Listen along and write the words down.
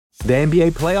The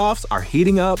NBA playoffs are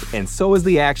heating up, and so is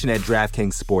the action at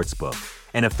DraftKings Sportsbook,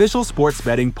 an official sports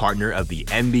betting partner of the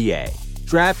NBA.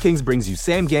 DraftKings brings you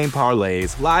same-game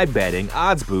parlays, live betting,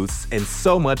 odds boosts, and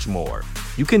so much more.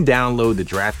 You can download the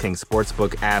DraftKings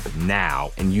Sportsbook app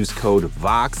now and use code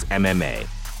VOXMMA.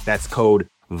 That's code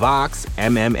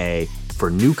VOXMMA for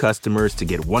new customers to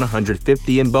get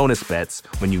 $150 in bonus bets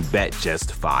when you bet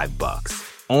just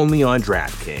 $5. Only on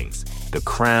DraftKings. The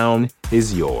crown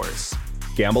is yours.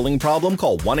 Gambling problem?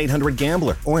 Call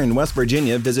 1-800-GAMBLER. Or in West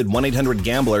Virginia, visit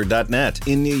 1-800-GAMBLER.net.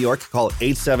 In New York, call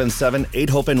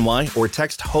 877-8-HOPE-NY or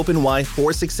text HOPE-NY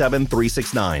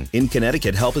 467-369. In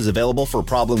Connecticut, help is available for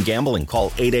problem gambling.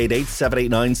 Call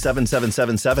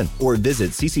 888-789-7777 or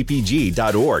visit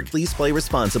ccpg.org. Please play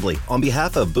responsibly. On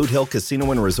behalf of Boot Hill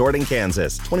Casino and Resort in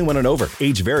Kansas, 21 and over.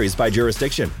 Age varies by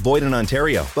jurisdiction. Void in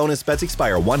Ontario. Bonus bets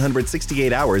expire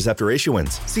 168 hours after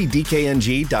issuance. See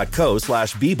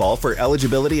dkng.co/bball for eligibility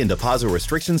and deposit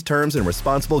restrictions, terms, and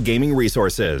responsible gaming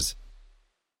resources.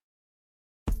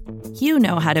 You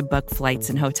know how to book flights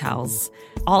and hotels.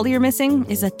 All you're missing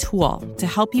is a tool to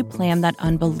help you plan that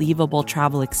unbelievable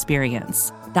travel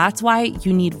experience. That's why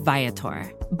you need Viator.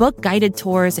 Book guided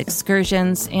tours,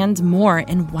 excursions, and more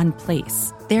in one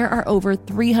place. There are over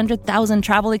 300,000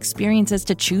 travel experiences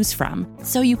to choose from,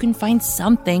 so you can find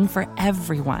something for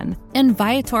everyone. And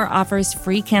Viator offers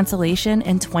free cancellation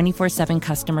and 24/7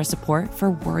 customer support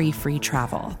for worry-free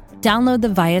travel. Download the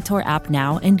Viator app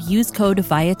now and use code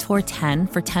Viator10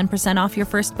 for 10% off your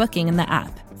first booking in the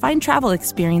app. Find travel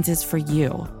experiences for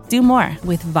you. Do more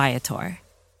with Viator.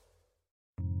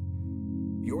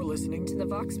 You're listening to the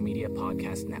Vox Media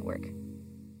Podcast Network.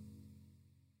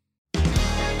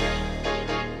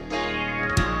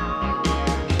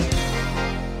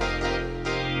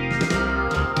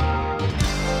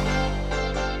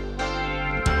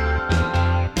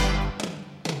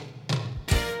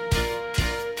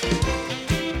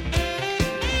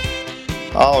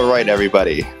 All right,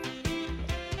 everybody.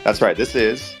 That's right. This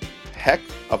is heck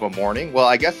of a morning. Well,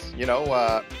 I guess, we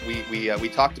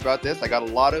talked about this. I got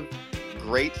a lot of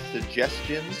great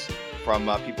suggestions from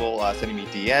people sending me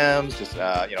DMs, just,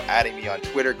 adding me on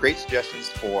Twitter. Great suggestions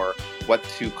for what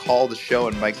to call the show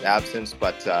in Mike's absence.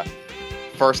 But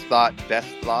first thought, best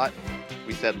thought,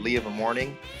 we said Lee of a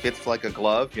morning fits like a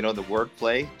glove. The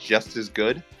wordplay, just as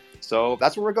good. So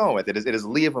that's what we're going with. It is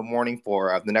Lee of a morning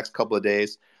for the next couple of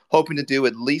days. Hoping to do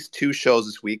at least 2 shows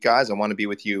this week, guys. I want to be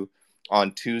with you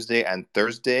on Tuesday and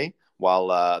Thursday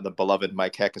while the beloved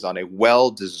Mike Heck is on a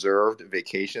well-deserved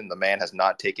vacation. The man has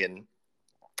not taken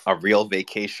a real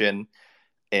vacation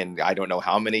in I don't know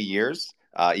how many years.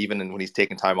 Even when he's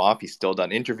taken time off, he's still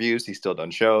done interviews. He's still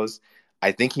done shows.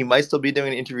 I think he might still be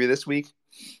doing an interview this week.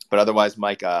 But otherwise,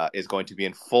 Mike is going to be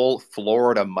in full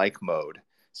Florida Mike mode.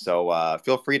 So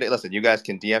feel free to listen. You guys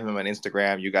can DM him on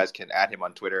Instagram. You guys can add him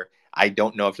on Twitter. I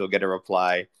don't know if he'll get a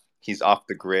reply. He's off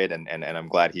the grid, and I'm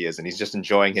glad he is. And he's just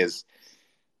enjoying his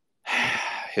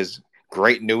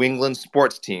great New England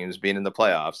sports teams being in the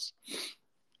playoffs.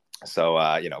 So,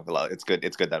 it's good.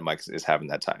 It's good that Mike is having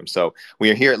that time. So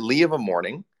we are here at Lee of a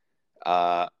morning.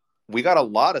 We got a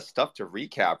lot of stuff to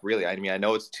recap, really. I mean, I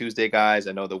know it's Tuesday, guys.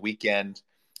 I know the weekend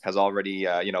has already,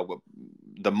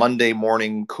 the Monday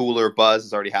morning cooler buzz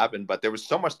has already happened, but there was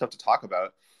so much stuff to talk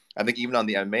about. I think even on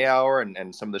the MMA Hour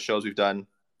and some of the shows we've done,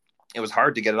 it was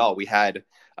hard to get it all. We had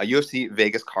a UFC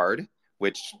Vegas card,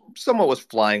 which somewhat was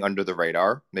flying under the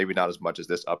radar, maybe not as much as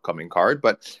this upcoming card,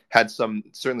 but had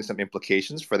certainly some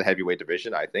implications for the heavyweight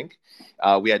division, I think.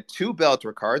 We had 2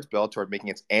 Bellator cards, Bellator making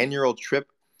its annual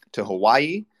trip to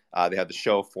Hawaii. They had the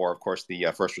show for, of course,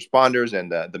 the first responders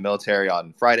and the military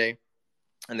on Friday,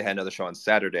 and they had another show on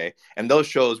Saturday. And those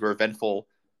shows were eventful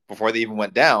before they even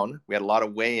went down. We had a lot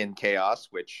of weigh-in chaos,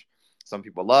 which some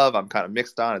people love. I'm kind of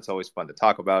mixed on. It's always fun to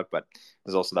talk about, but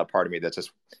there's also that part of me that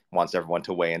just wants everyone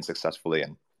to weigh in successfully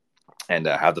and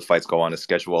have the fights go on as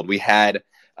scheduled. We had,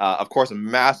 of course, a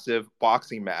massive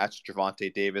boxing match,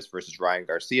 Gervonta Davis versus Ryan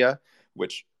Garcia,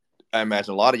 which I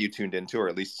imagine a lot of you tuned into, or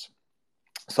at least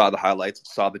saw the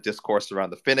highlights, saw the discourse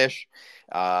around the finish,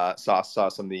 saw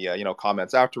some of the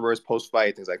comments afterwards,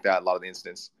 post-fight, things like that, a lot of the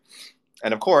incidents.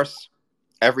 And of course,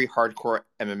 every hardcore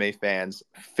MMA fan's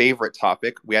favorite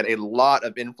topic, we had a lot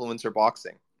of influencer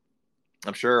boxing.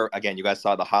 I'm sure, again, you guys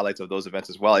saw the highlights of those events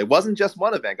as well. It wasn't just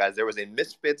one event, guys. There was a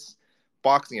Misfits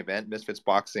boxing event. Misfits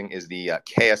Boxing is the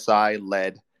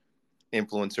KSI-led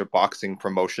influencer boxing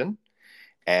promotion.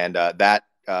 And that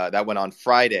went on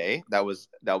Friday. That was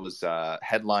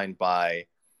headlined by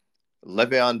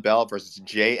Le'Veon Bell versus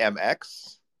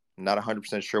JMX. Not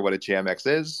 100% sure what a JMX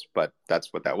is, but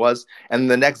that's what that was.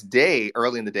 And the next day,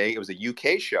 early in the day, it was a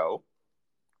UK show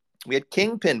We had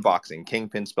Kingpin Boxing,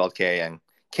 Kingpin spelled Kingpyn,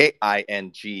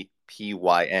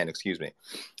 excuse me.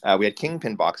 We had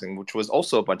Kingpin Boxing, which was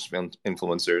also a bunch of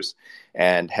influencers,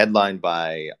 and headlined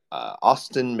by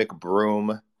Austin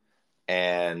McBroom.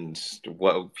 And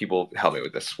what people help me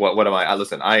with this? What am I?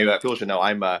 Listen, people should know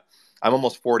I'm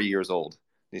almost 40 years old.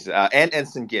 And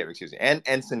Ensign Gibb, excuse me, and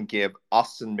Ensign Gibb,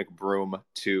 Austin McBroom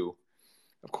too.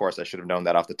 Of course, I should have known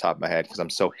that off the top of my head because I'm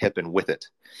so hip and with it.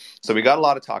 So we got a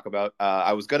lot to talk about.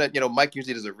 I was gonna, Mike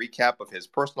usually does a recap of his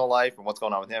personal life and what's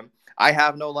going on with him. I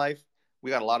have no life.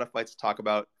 We got a lot of fights to talk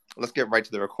about. Let's get right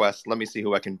to the request. Let me see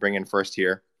who I can bring in first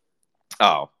here.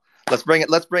 Oh, let's bring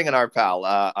in our pal.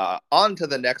 On to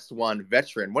the next one,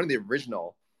 veteran, one of the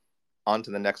original. On to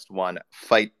the next one,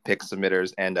 fight pick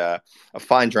submitters, and a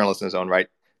fine journalist in his own right,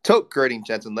 Toke Girding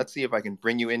Jensen. Let's see if I can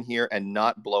bring you in here and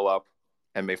not blow up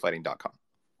MMAfighting.com.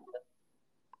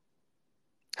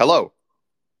 Hello.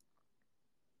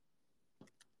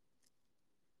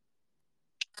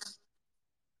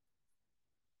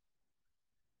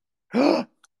 I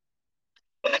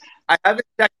haven't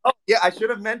checked. Oh, yeah, I should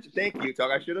have mentioned. Thank you,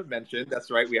 Toke. I should have mentioned. That's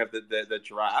right. We have the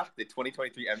draft, the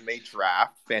 2023 MMA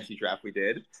draft, fancy draft we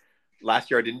did.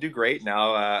 Last year I didn't do great.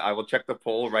 Now I will check the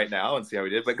poll right now and see how we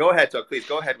did. But go ahead, Toke. Please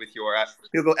go ahead with your.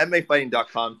 You'll go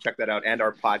MMAfighting.com. Check that out, and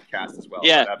our podcast as well.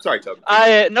 Yeah, but, I'm sorry, Toke.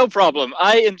 no problem.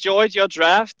 I enjoyed your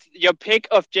draft. Your pick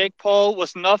of Jake Paul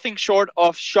was nothing short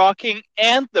of shocking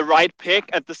and the right pick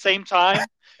at the same time,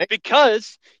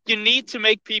 because you need to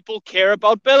make people care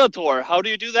about Bellator. How do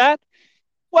you do that?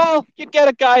 Well, you get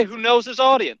a guy who knows his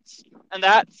audience, and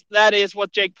that is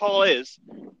what Jake Paul is.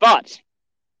 But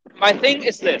my thing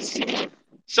is this.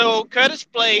 So Curtis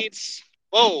Blades,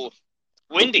 whoa,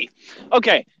 windy.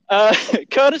 Okay,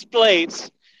 Curtis Blades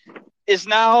is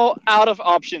now out of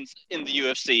options in the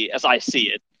UFC as I see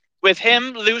it. With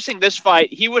him losing this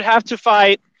fight, he would have to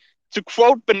fight, to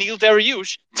quote Beneil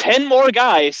Dariush, 10 more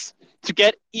guys to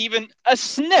get even a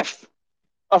sniff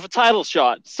of a title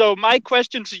shot. So my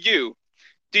question to you,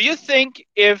 do you think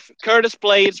if Curtis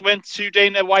Blades went to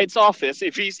Dana White's office,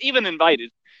 if he's even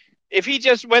invited, if he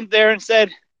just went there and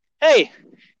said, hey,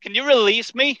 can you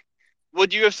release me?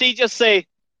 Would UFC just say,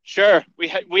 sure, we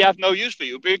have no use for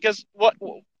you? Because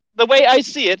the way I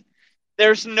see it,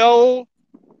 there's no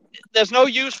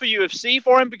use for UFC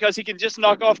for him because he can just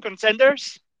knock off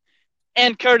contenders,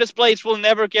 and Curtis Blades will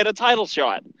never get a title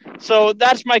shot. So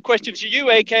that's my question to you,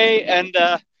 AK, and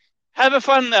have a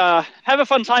fun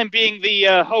time being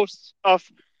the host of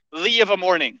Lee of a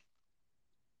Morning.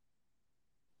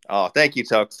 Oh, thank you,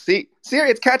 Toke. See,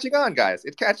 it's catching on, guys.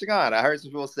 It's catching on. I heard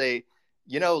some people say,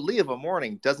 Lee of a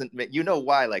Morning doesn't make,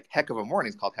 why, like, heck of a morning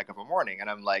is called heck of a morning. And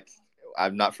I'm like,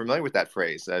 I'm not familiar with that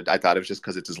phrase. I thought it was just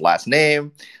because it's his last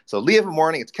name. So Lee of a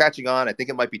Morning, it's catching on. I think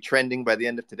it might be trending by the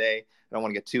end of today. I don't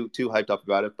want to get too hyped up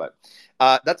about it, but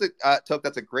Toke,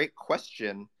 that's a great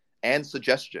question and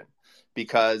suggestion,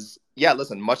 because, yeah,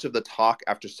 listen, much of the talk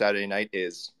after Saturday night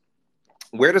is,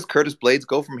 where does Curtis Blades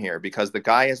go from here? Because the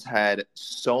guy has had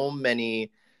so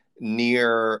many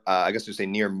near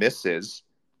misses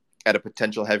at a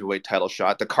potential heavyweight title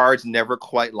shot. The cards never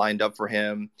quite lined up for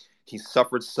him. He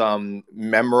suffered some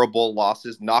memorable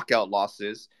losses, knockout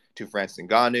losses to Francis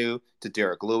Ngannou, to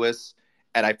Derek Lewis.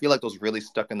 And I feel like those really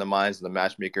stuck in the minds of the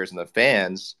matchmakers and the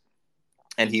fans.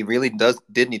 And he really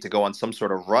did need to go on some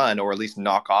sort of run, or at least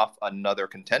knock off another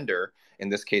contender. In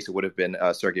this case, it would have been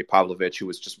Sergey Pavlovich, who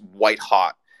was just white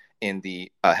hot in the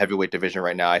heavyweight division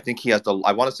right now. I think he has the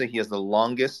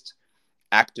longest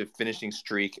active finishing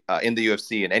streak in the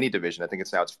UFC in any division. I think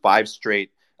it's 5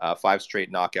 straight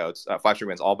knockouts, 5 straight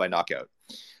wins, all by knockout.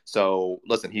 So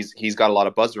listen, he's got a lot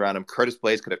of buzz around him. Curtis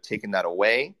Blades could have taken that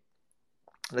away.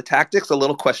 The tactics a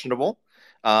little questionable.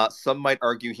 Some might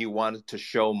argue he wanted to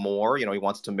show more. He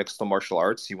wants to mix the martial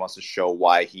arts. He wants to show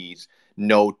why he's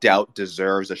no doubt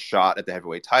deserves a shot at the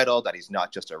heavyweight title, that he's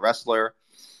not just a wrestler.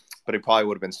 But he probably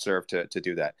would have been served to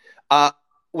do that.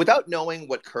 Without knowing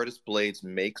what Curtis Blades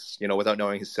makes, without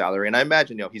knowing his salary, and I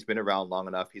imagine, he's been around long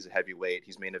enough. He's a heavyweight.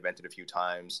 He's main evented a few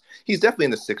times. He's definitely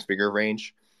in the 6-figure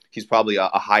range. He's probably a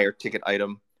higher ticket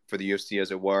item for the UFC,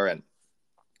 as it were. And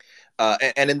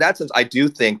in that sense, I do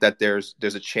think that there's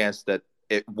a chance that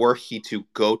were he to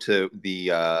go to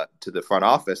the front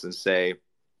office and say,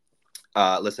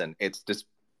 listen, it's just,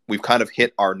 we've kind of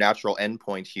hit our natural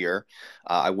endpoint here.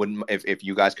 I wouldn't, if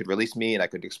you guys could release me and I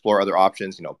could explore other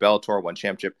options, Bellator, One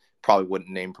Championship, probably wouldn't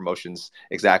name promotions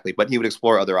exactly, but he would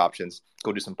explore other options,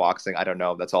 go do some boxing. I don't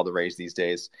know. That's all the rage these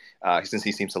days. Since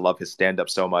he seems to love his stand-up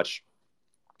so much,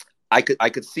 I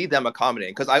could see them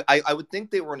accommodating, because I would think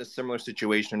they were in a similar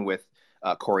situation with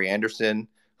Corey Anderson,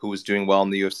 who was doing well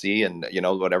in the UFC, and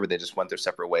whatever, they just went their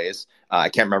separate ways. I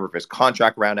can't remember if his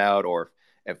contract ran out or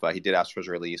if he did ask for his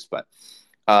release, but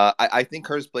I think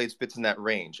Curtis Blades fits in that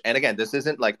range. And again, this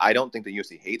isn't like, I don't think the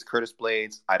UFC hates Curtis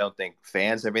Blades. I don't think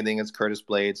fans have anything against Curtis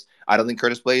Blades. I don't think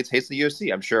Curtis Blades hates the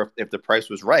UFC. I'm sure if the price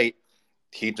was right,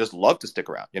 he'd just love to stick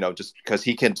around, just because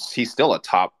he's still a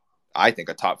top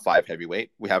 5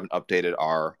 heavyweight. We haven't updated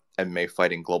our MMA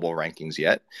fighting global rankings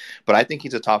yet, but I think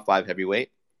he's a top 5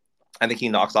 heavyweight. I think he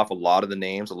knocks off a lot of the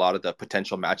names, a lot of the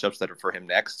potential matchups that are for him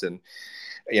next. And,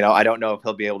 I don't know if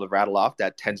he'll be able to rattle off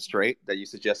that 10 straight that you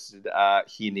suggested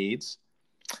he needs.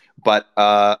 But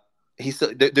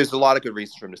there's a lot of good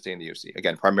reasons for him to stay in the UFC.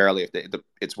 Again, primarily if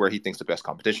it's where he thinks the best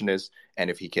competition is, and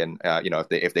if he can,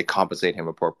 if they compensate him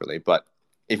appropriately. But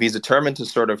if he's determined to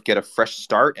sort of get a fresh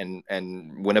start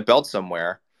and win a belt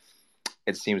somewhere,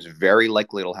 it seems very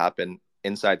likely it'll happen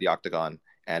inside the octagon.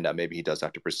 And maybe he does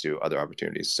have to pursue other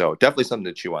opportunities. So definitely something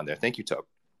to chew on there. Thank you, Toke.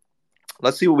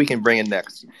 Let's see what we can bring in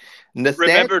next.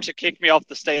 Remember to kick me off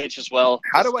the stage as well.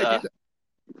 How do I do that?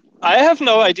 I have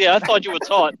no idea. I thought you were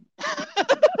taught.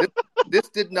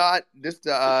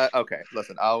 Okay,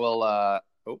 listen, I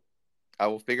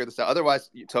will figure this out. Otherwise,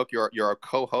 Toke, you're a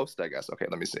co-host, I guess. Okay,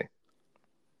 let me see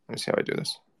how I do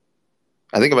this.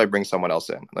 I think if I bring someone else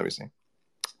in, let me see.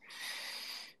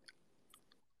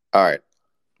 All right.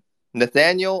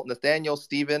 Nathaniel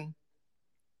Steven.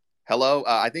 Hello.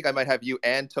 I think I might have you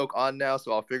and Toke on now,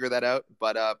 so I'll figure that out.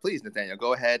 But please, Nathaniel,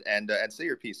 go ahead and say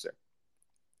your piece, sir.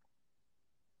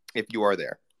 If you are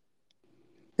there.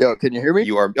 Yo, can you hear me?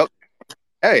 You are. Oh.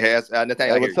 Hey,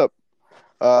 Nathaniel. Hey, what's up?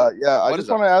 I just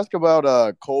want to ask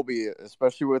about Colby,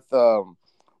 especially with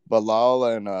Bilal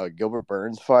and Gilbert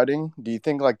Burns fighting. Do you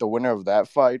think like the winner of that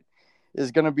fight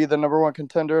is going to be the number one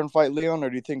contender and fight Leon, or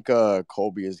do you think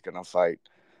Colby is going to fight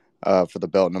for the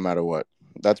belt no matter what?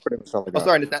 That's pretty much all I got. Oh,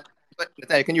 sorry,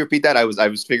 Nathaniel, can you repeat that? I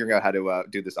was figuring out how to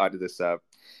do this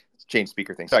change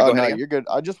speaker thing. Sorry, go ahead. No, you're good.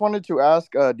 I just wanted to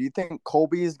ask, do you think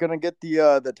Colby is going to get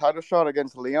the title shot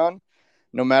against Leon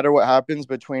no matter what happens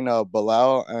between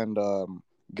Bilal and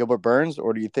Gilbert Burns,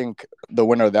 or do you think the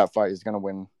winner of that fight is going to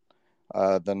win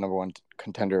the number one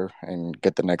contender and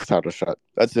get the next title shot?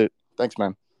 That's it. Thanks,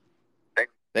 man.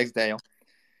 Thanks, Daniel.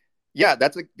 Yeah,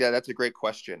 that's a great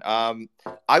question.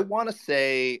 I want to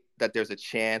say that there's a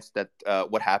chance that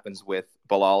what happens with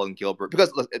Bilal and Gilbert,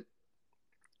 because look,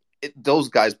 those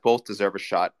guys both deserve a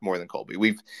shot more than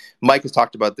Colby. Mike has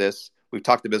talked about this. We've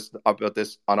talked about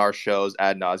this on our shows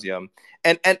ad nauseum.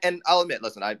 And I'll admit,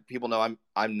 listen, people know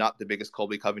I'm not the biggest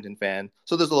Colby Covington fan,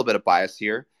 so there's a little bit of bias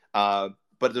here.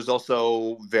 But there's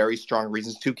also very strong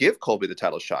reasons to give Colby the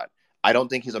title shot. I don't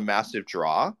think he's a massive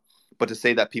draw. But to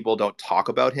say that people don't talk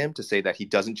about him, to say that he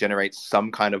doesn't generate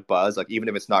some kind of buzz, like even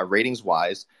if it's not ratings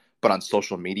wise, but on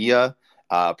social media,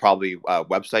 probably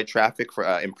website traffic for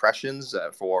impressions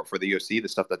for the UFC, the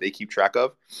stuff that they keep track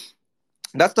of,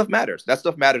 that stuff matters. That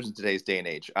stuff matters in today's day and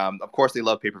age. Of course, they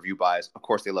love pay-per-view buys. Of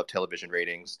course, they love television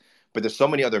ratings. But there's so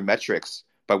many other metrics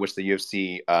by which the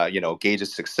UFC,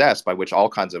 gauges success, by which all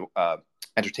kinds of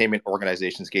entertainment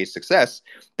organizations gauge success,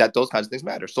 that those kinds of things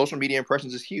matter. Social media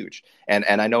impressions is huge. And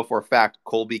I know for a fact,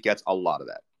 Colby gets a lot of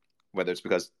that, whether it's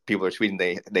because people are tweeting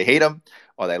they hate him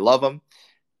or they love him.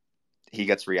 He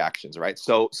gets reactions, right?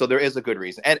 So there is a good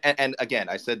reason. And again,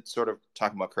 I said, sort of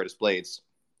talking about Curtis Blades,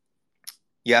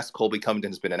 yes, Colby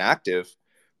Covington has been inactive,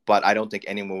 but I don't think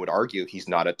anyone would argue he's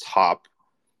not a top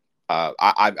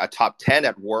a top 10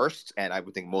 at worst, and I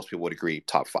would think most people would agree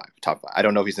top five. I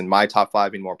don't know if he's in my top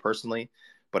 5 anymore personally,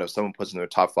 but if someone puts him in their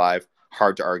top 5,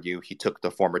 hard to argue. He took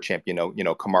the former champion,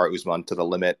 Kamaru Usman to the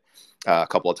limit a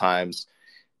couple of times.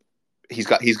 He's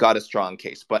got a strong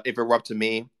case. But if it were up to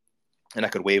me, and I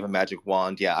could wave a magic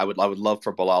wand, yeah, I would love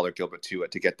for Bilal or Gilbert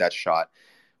to get that shot.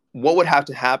 What would have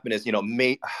to happen is, you'd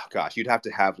have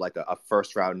to have like a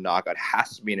first round knockout. It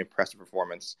has to be an impressive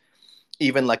performance.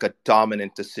 Even like a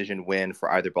dominant decision win for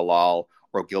either Bilal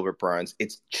or Gilbert Burns,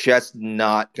 it's just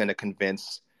not going to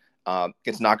convince.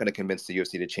 It's not going to convince the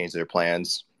UFC to change their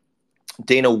plans.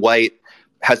 Dana White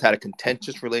has had a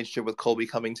contentious relationship with Colby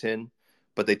Covington,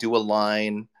 but they do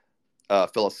align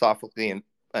philosophically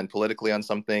and politically on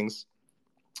some things.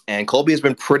 And Colby has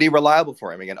been pretty reliable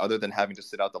for him, again, other than having to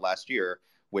sit out the last year,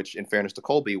 which, in fairness to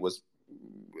Colby,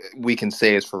 we can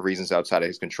say is for reasons outside of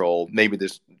his control. Maybe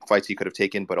there's fights he could have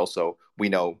taken, but also we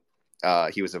know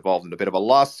he was involved in a bit of a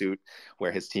lawsuit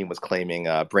where his team was claiming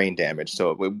brain damage.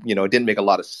 So, it didn't make a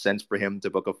lot of sense for him to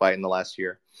book a fight in the last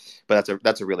year. But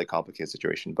that's a really complicated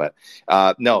situation. But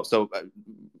no, so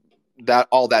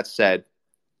all that said,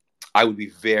 I would be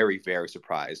very, very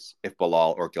surprised if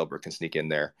Bilal or Gilbert can sneak in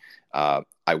there.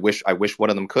 I wish one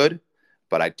of them could,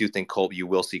 But I do think you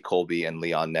will see Colby and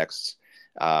Leon next.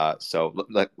 So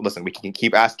listen, we can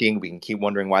keep asking, we can keep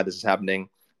wondering why this is happening,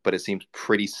 but it seems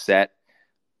pretty set.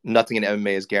 Nothing in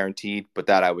MMA is guaranteed, but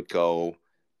that I would go,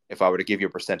 if I were to give you a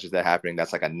percentage of that happening,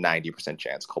 that's like a 90%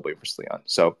 chance Colby versus Leon.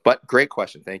 So, but great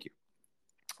question. Thank you.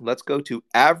 Let's go to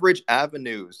Average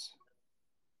Avenues.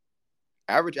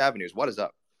 Average Avenues, what is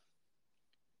up?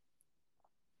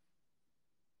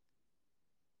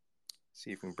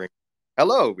 See if we can bring.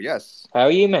 Hello, yes. How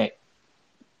are you, mate?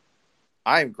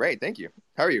 I'm great, thank you.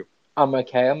 How are you? I'm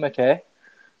okay.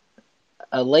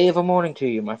 A lay of a morning to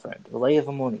you, my friend. A lay of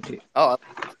a morning to you. Oh,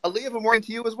 a lay of a morning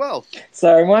to you as well.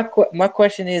 So my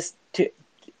question is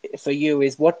for you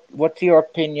is what's your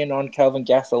opinion on Kelvin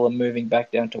Gastelum moving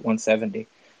back down to 170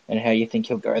 and how you think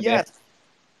he'll go there?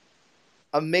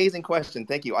 Amazing question.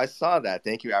 Thank you. I saw that.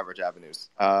 Thank you, Average Avenues.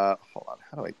 Hold on.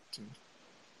 How do I do?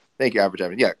 Thank you, Average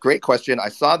Avenues. Yeah, great question. I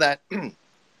saw that.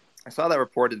 I saw that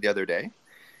reported the other day.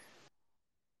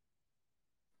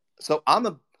 So I'm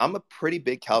a pretty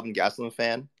big Kelvin Gastelum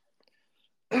fan.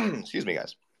 Excuse me,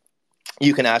 guys.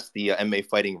 You can ask the MMA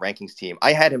Fighting Rankings team.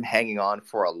 I had him hanging on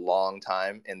for a long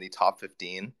time in the top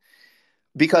 15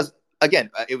 because, again,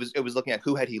 it was looking at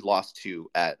who had he lost to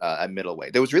at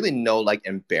middleweight. There was really no like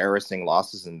embarrassing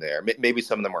losses in there. Maybe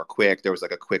some of them were quick. There was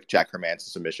like a quick Jack Hermanson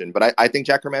submission, but I think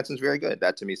Jack Hermanson's very good.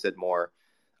 That to me said more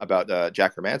about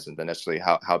Jack Hermanson than necessarily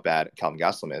how bad Kelvin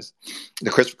Gastelum is.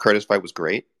 The Christopher Curtis fight was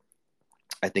great.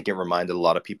 I think it reminded a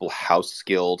lot of people how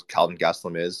skilled Kelvin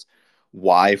Gastelum is,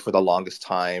 why for the longest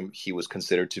time he was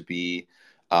considered to be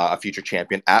a future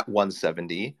champion at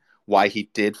 170, why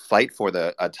he did fight for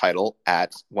the title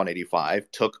at 185,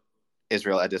 took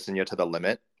Israel Adesanya to the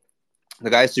limit.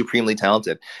 The guy is supremely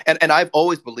talented. And I've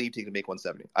always believed he could make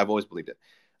 170. I've always believed it.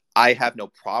 I have no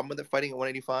problem with it fighting at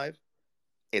 185.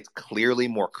 It's clearly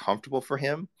more comfortable for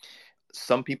him.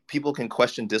 Some people can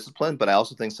question discipline, but I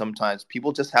also think sometimes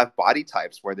people just have body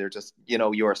types where they're just,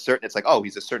 you're a certain, it's like, oh,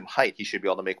 he's a certain height. He should be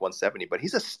able to make 170, but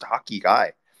he's a stocky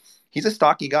guy. He's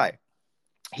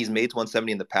made 170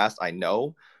 in the past, I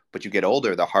know, but you get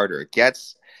older, the harder it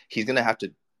gets. He's going to have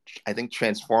to, I think,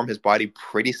 transform his body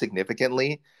pretty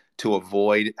significantly to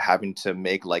avoid having to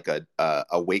make like a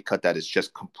weight cut that is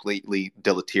just completely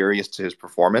deleterious to his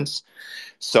performance.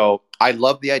 So I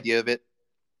love the idea of it.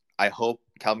 I hope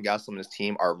Kelvin Gastelum and his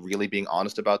team are really being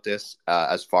honest about this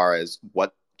as far as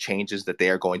what changes that they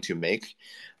are going to make.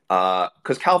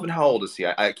 Because Calvin, how old is he?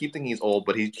 I keep thinking he's old,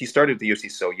 but he started the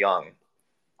UFC so young.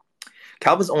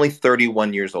 Calvin's only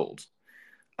 31 years old.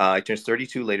 He turns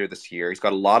 32 later this year. He's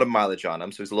got a lot of mileage on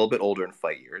him, so he's a little bit older in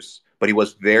fight years. But he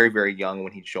was very, very young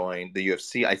when he joined the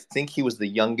UFC. I think he was the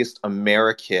youngest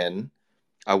American,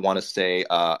 I want to say,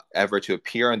 ever to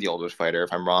appear on The Oldest Fighter.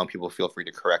 If I'm wrong, people feel free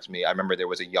to correct me. I remember there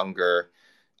was a younger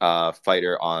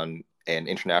fighter on an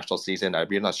international season. I'd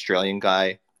be an Australian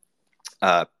guy.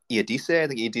 Iadise, I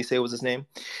think Iadise was his name.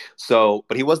 So,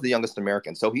 but he was the youngest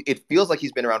American. So it feels like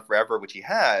he's been around forever, which he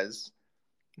has.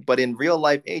 But in real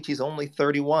life age, he's only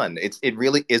 31. It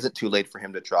really isn't too late for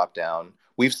him to drop down.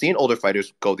 We've seen older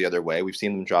fighters go the other way. We've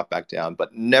seen them drop back down,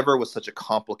 but never was such a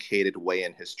complicated way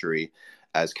in history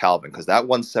as Calvin, because that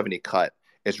 170 cut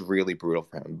is really brutal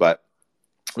for him. But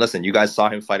listen, you guys saw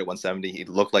him fight at 170. He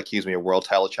looked like he was going to be a world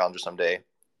title challenger someday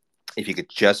if he could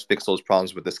just fix those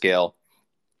problems with the scale.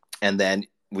 And then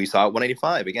we saw at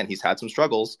 185. Again, he's had some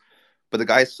struggles, but the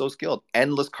guy is so skilled.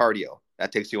 Endless cardio.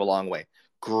 That takes you a long way.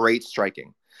 Great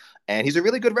striking. And he's a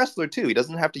really good wrestler, too. He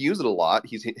doesn't have to use it a lot.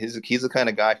 He's the kind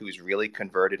of guy who's really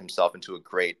converted himself into a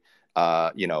great,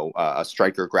 a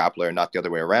striker, grappler, not the other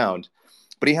way around.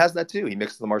 But he has that, too. He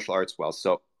mixes the martial arts well.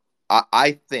 So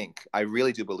I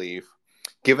really do believe,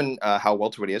 given how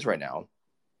welterweight he is right now,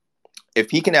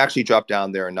 if he can actually drop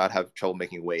down there and not have trouble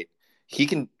making weight, he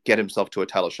can get himself to a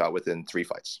title shot within 3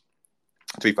 fights.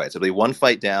 3 fights. It'll be 1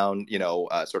 fight down,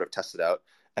 sort of test it out,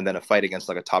 and then a fight against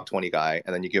like a top 20 guy,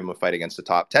 and then you give him a fight against a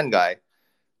top 10 guy.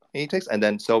 And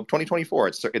then so 2024,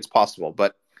 it's possible.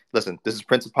 But listen, this is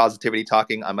Prince of Positivity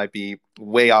talking. I might be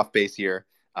way off base here,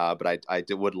 but I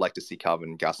would like to see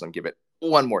Kelvin Gastelum give it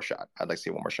one more shot. I'd like to see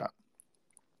one more shot.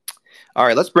 All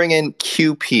right, let's bring in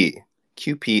QP.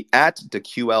 QP at the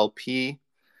QLP.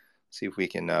 See if we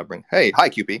can bring. Hey, hi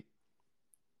QP.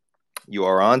 You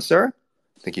are on, sir.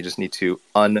 I think you just need to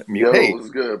unmute. Yo, hey, what's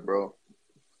good, bro?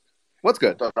 What's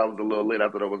good? I thought I was a little late. I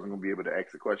thought I wasn't gonna be able to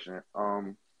ask a question.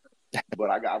 But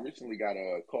I recently got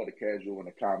a call to casual in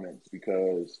the comments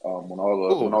because when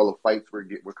all the fights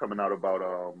were coming out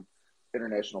about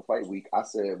International Fight Week, I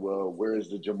said, well, where's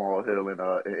the Jamal Hill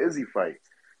and Izzy fight?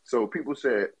 So people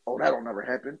said, oh, that'll never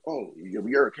happen. Oh,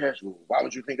 you're a casual. Why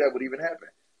would you think that would even happen?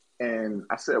 And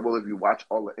I said, well, if you watch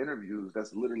all the interviews,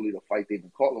 that's literally the fight they've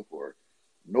been calling for.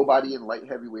 Nobody in light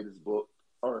heavyweight is booked,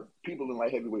 or people in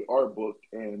light heavyweight are booked,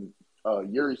 and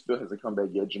Yuri still hasn't come back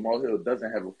yet. Jamal Hill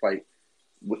doesn't have a fight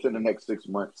within the next 6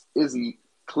 months. Izzy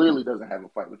clearly doesn't have a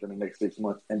fight within the next 6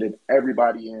 months. And then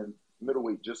everybody in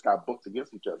middleweight just got booked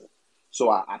against each other. So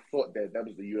I thought that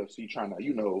was the UFC trying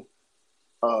to,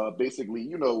 basically,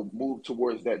 move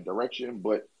towards that direction.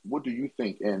 But what do you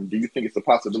think? And do you think it's a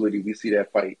possibility we see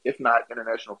that fight, if not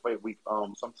International Fight Week,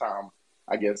 sometime,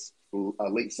 I guess,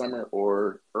 late summer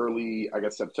or early, I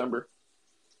guess, September?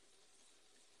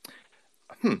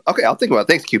 Okay, I'll think about it.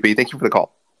 Thanks, QP. Thank you for the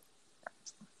call.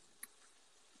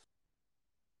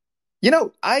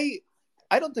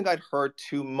 I don't think I'd heard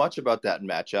too much about that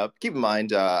matchup. Keep in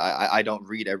mind, I don't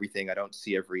read everything. I don't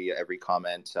see every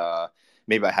comment.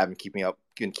 Maybe I haven't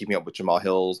been keeping up with Jamal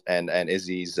Hill's and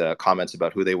Izzy's comments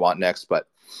about who they want next. But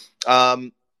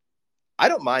I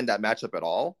don't mind that matchup at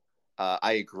all.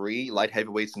 I agree. Light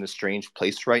heavyweight's in a strange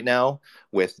place right now.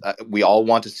 With we all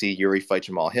want to see Yuri fight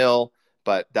Jamal Hill,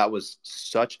 but that was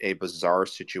such a bizarre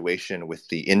situation with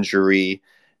the injury.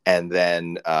 And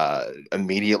then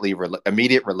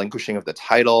immediate relinquishing of the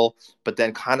title, but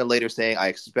then kind of later saying, I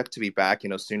expect to be back,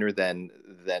 sooner than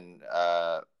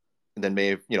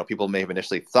people may have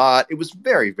initially thought. It was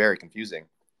very, very confusing.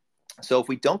 So if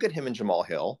we don't get him and Jamal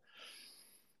Hill,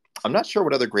 I'm not sure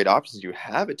what other great options you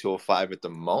have at 205 at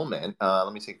the moment.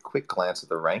 Let me take a quick glance at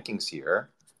the rankings here.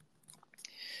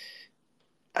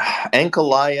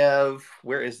 Ankalaev,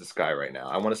 where is this guy right now?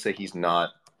 I want to say he's not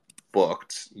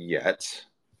booked yet.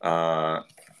 Sorry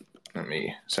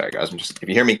guys, if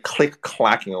you hear me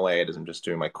clacking away, I'm just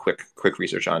doing my quick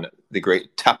research on the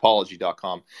great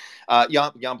tapology.com.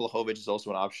 Jan Blachowicz is also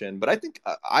an option, but I think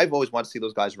I've always wanted to see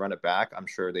those guys run it back. I'm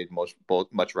sure they'd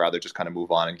much rather just kind of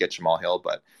move on and get Jamal Hill,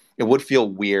 but it would feel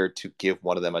weird to give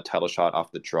one of them a title shot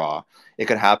off the draw. It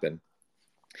could happen.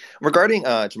 Regarding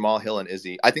Jamal Hill and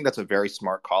Izzy, I think that's a very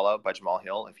smart call out by Jamal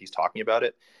Hill if he's talking about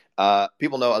it.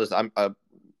 People know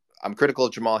I'm critical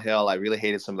of Jamal Hill. I really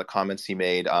hated some of the comments he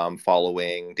made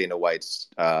following Dana White's,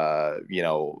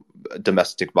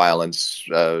 domestic violence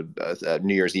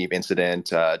New Year's Eve incident.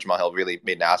 Jamal Hill really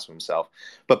made an ass of himself.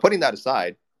 But putting that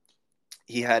aside,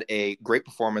 he had a great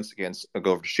performance against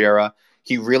Glover Teixeira.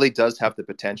 He really does have the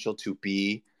potential to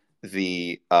be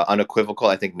the unequivocal,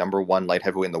 I think, number one light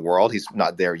heavyweight in the world. He's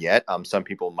not there yet. Some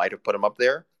people might have put him up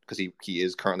there, because he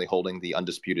is currently holding the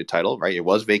undisputed title, right? It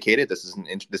was vacated. This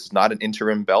is not an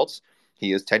interim belt.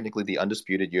 He is technically the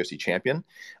undisputed UFC champion.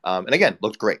 And again,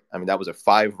 looked great. I mean, that was a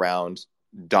 5-round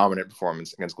dominant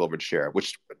performance against Glover Teixeira,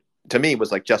 which to me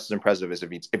was like just as impressive as if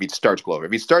he'd starched Glover.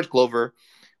 If he starched Glover,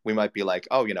 we might be like,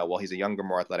 oh, well, he's a younger,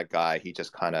 more athletic guy. He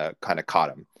just kind of caught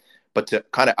him. But to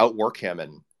kind of outwork him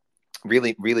and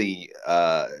really,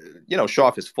 show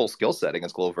off his full skill set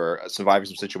against Glover, surviving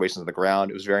some situations on the ground,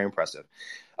 it was very impressive.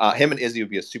 Him and Izzy would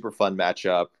be a super fun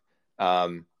matchup.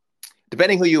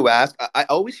 Depending who you ask, I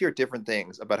always hear different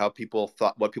things about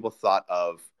what people thought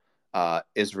of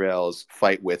Israel's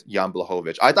fight with Jan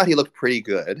Blachowicz. I thought he looked pretty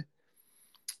good.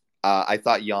 I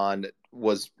thought Jan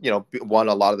was, won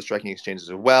a lot of the striking exchanges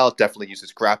as well. Definitely used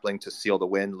his grappling to seal the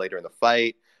win later in the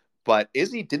fight. But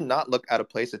Izzy did not look out of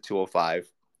place at 205.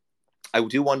 I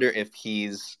do wonder if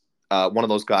he's one of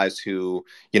those guys who,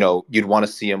 you'd want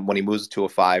to see him when he moves to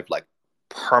 205, like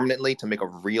permanently to make a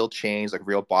real change, like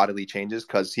real bodily changes,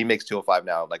 because he makes 205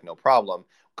 now, like no problem.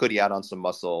 Could he add on some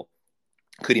muscle?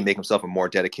 Could he make himself a more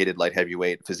dedicated light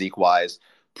heavyweight physique wise?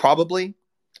 Probably.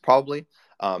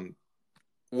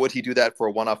 Would he do that for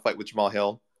a one-off fight with Jamal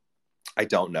Hill? I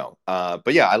don't know.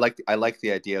 But yeah, I like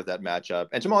the idea of that matchup.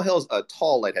 And Jamal Hill's a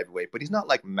tall light heavyweight, but he's not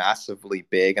like massively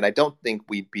big. And I don't think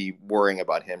we'd be worrying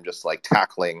about him just like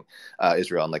tackling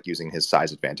Israel and like using his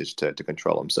size advantage to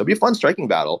control him. So it'd be a fun striking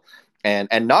battle, and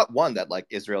not one that like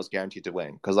Israel's guaranteed to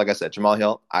win. Because like I said, Jamal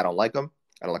Hill, I don't like him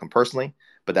personally,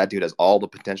 but that dude has all the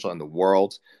potential in the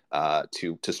world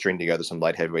to string together some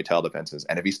light heavyweight title defenses.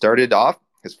 And if he started off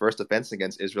his first defense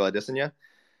against Israel Adesanya,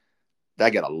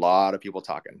 that get a lot of people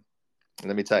talking. And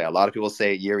let me tell you, a lot of people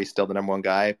say Yuri's still the number one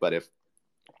guy, but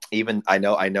I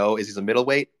know is he's a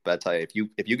middleweight, but I tell you,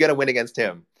 if you get a win against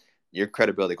him, your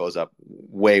credibility goes up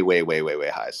way, way, way, way, way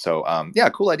high. So yeah,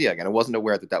 cool idea. Again, I wasn't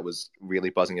aware that was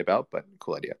really buzzing about, but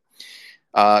cool idea.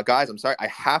 Guys, I'm sorry, I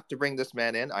have to bring this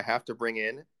man in. I have to bring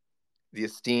in the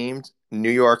esteemed New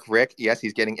York Rick. Yes,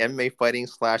 he's getting MMA fighting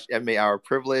 / MMA hour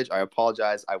privilege. I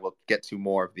apologize. I will get to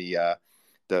more of the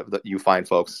you fine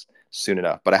folks soon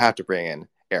enough, but I have to bring in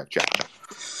Eric Jackman.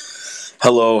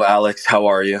 Hello, Alex. How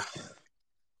are you?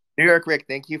 New York Rick,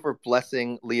 thank you for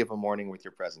blessing Lee of a Morning with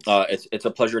your presence. It's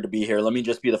a pleasure to be here. Let me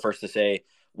just be the first to say,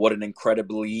 what an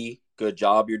incredibly good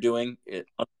job you're doing.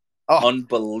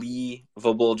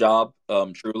 Unbelievable job,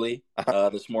 truly,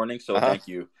 this morning. So thank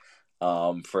you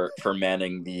for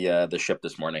manning the ship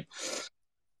this morning.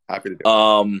 Happy to do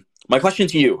it. My question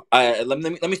to you, let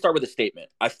me start with a statement.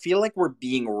 I feel like we're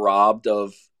being robbed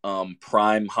of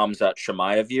prime Khamzat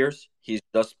Chimaev years. He's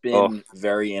just been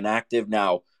very inactive.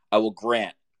 Now, I will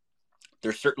grant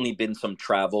there's certainly been some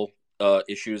travel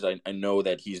issues. I know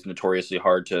that he's notoriously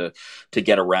hard to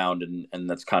get around, and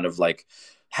that's kind of like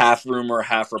half rumor,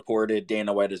 half reported.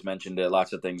 Dana White has mentioned it.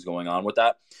 Lots of things going on with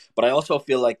that. But I also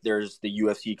feel like there's the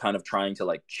UFC kind of trying to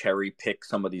like cherry pick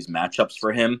some of these matchups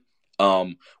for him,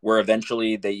 where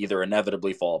eventually they either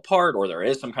inevitably fall apart or there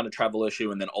is some kind of travel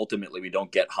issue, and then ultimately we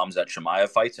don't get Khamzat Chimaev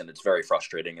fights, and it's very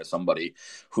frustrating as somebody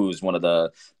who's one of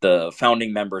the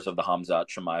founding members of the Khamzat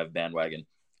Chimaev bandwagon.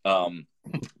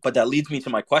 But that leads me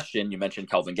to my question. You mentioned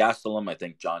Kelvin Gastelum. I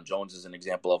think John Jones is an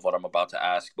example of what I'm about to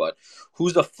ask. But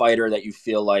who's a fighter that you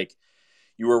feel like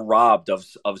you were robbed of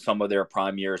some of their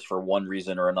prime years for one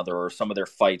reason or another, or some of their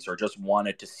fights, or just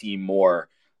wanted to see more,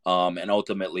 and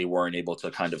ultimately weren't able to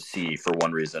kind of see for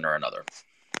one reason or another?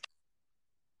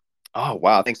 Oh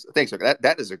wow, thanks.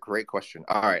 That is a great question.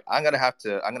 All right, I'm gonna have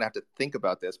to think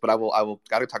about this, but I will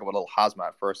got to talk about a little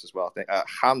Khamzat first as well.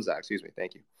 Khamzat, excuse me.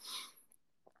 Thank you.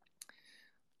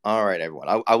 All right,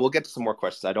 everyone. I will get to some more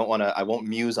questions. I won't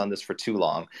muse on this for too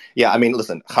long. Yeah, I mean,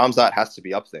 listen, Khamzat has to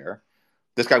be up there.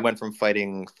 This guy went from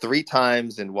fighting 3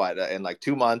 times in like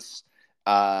 2 months,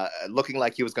 looking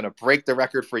like he was going to break the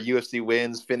record for UFC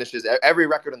wins, finishes, every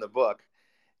record in the book.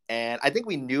 And I think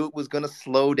we knew it was going to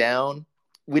slow down.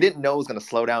 We didn't know it was going to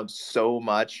slow down so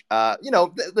much.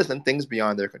 Listen, things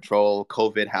beyond their control.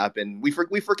 COVID happened.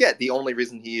 We forget the only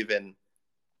reason he even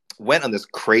went on this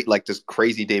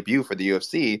crazy debut for the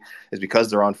UFC is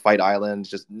because they're on Fight Island.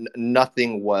 Just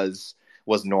nothing was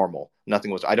normal.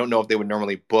 Nothing was. I don't know if they would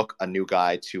normally book a new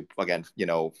guy to again,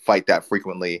 fight that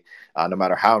frequently, no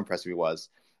matter how impressive he was,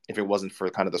 if it wasn't for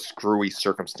kind of the screwy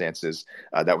circumstances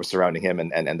that were surrounding him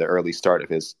and the early start of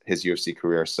his UFC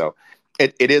career. So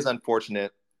it is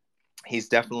unfortunate. He's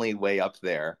definitely way up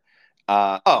there.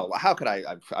 How could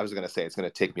I was going to say it's going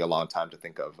to take me a long time to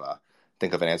think of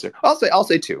an answer. I'll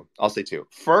say two.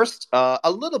 First,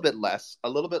 a little bit less,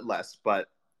 but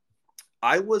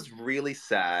I was really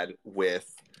sad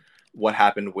with what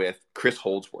happened with Chris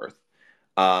Holdsworth.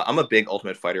 I'm a big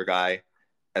Ultimate Fighter guy,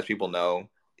 as people know.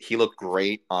 He looked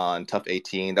great on Tough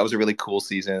 18. That was a really cool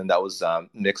season. That was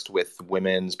mixed with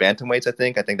women's bantamweights, I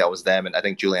think. I think that was them. And I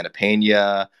think Juliana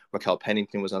Pena, Raquel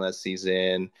Pennington was on that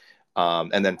season.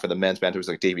 And then for the men's bantamweights,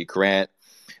 like Davey Grant.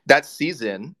 That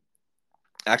season,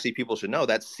 actually, people should know,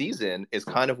 that season is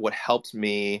kind of what helped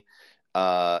me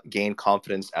gain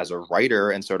confidence as a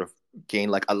writer and sort of gain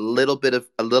like a little bit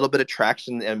of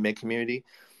traction in the MMA community,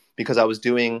 because I was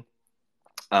doing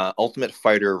Ultimate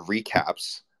Fighter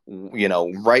recaps,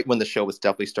 right when the show was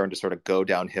definitely starting to sort of go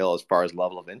downhill as far as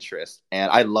level of interest.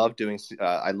 And I love doing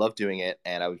it.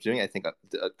 And I was doing, I think,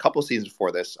 a couple seasons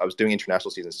before this. I was doing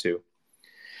international seasons too.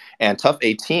 And Tough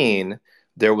 18,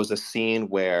 there was a scene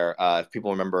where, if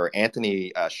people remember,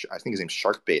 Anthony, I think his name's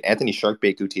Sharkbait, Anthony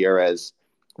Sharkbait Gutierrez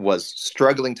was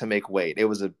struggling to make weight. It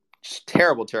was a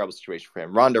terrible, terrible situation for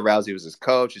him. Ronda Rousey was his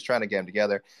coach. He's trying to get him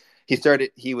together.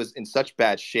 He was in such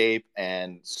bad shape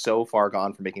and so far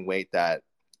gone from making weight that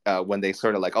when they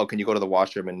sort of like, oh, can you go to the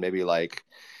washroom and maybe like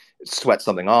sweat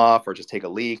something off or just take a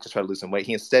leak, just try to lose some weight,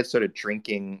 he instead started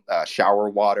drinking shower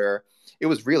water. It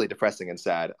was really depressing and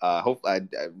sad.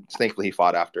 Thankfully he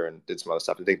fought after and did some other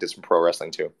stuff. I think did some pro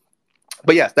wrestling too.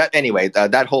 But yes,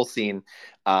 that whole scene,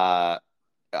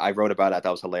 I wrote about it. That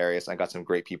was hilarious. I got some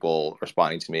great people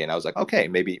responding to me, and I was like, okay,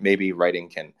 maybe writing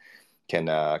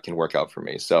can work out for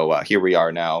me. So here we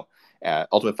are now at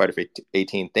Ultimate Fighter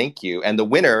 18. Thank you. And the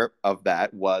winner of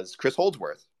that was Chris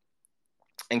Holdsworth.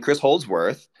 And Chris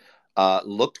Holdsworth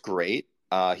looked great.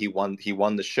 He won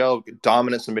the show.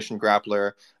 Dominant submission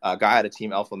grappler. Guy out of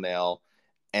Team Alpha Male,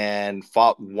 and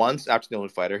fought once after the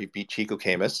Ultimate Fighter. He beat Chico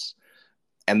Camus,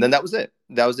 and then that was it.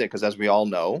 Because as we all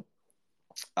know,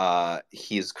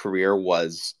 his career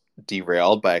was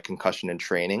derailed by a concussion in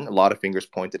training. A lot of fingers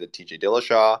pointed at TJ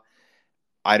Dillashaw.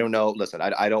 I don't know. Listen,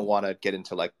 I don't want to get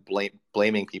into like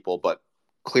blaming people, but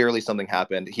clearly something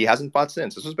happened. He hasn't fought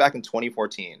since. This was back in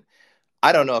 2014.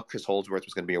 I don't know if Chris Holdsworth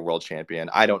was going to be a world champion.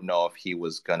 I don't know if he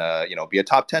was going to, be a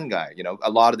top 10 guy. A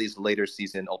lot of these later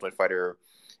season Ultimate Fighter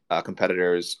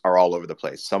competitors are all over the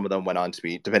place. Some of them went on to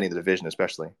be, depending on the division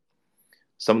especially,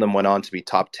 some of them went on to be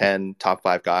top 10, top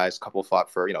 5 guys. A couple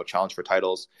fought for, challenge for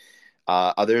titles.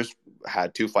 Others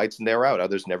had 2 fights and they were out.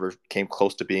 Others never came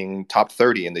close to being top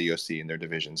 30 in the UFC in their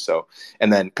division. So,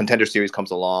 and then Contender Series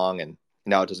comes along, and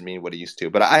now it doesn't mean what it used to.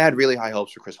 But I had really high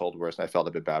hopes for Chris Holdworth, and I felt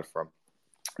a bit bad for him.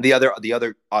 The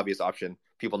other obvious option,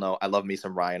 people know I love me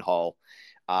some Ryan Hall.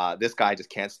 This guy just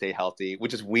can't stay healthy,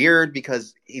 which is weird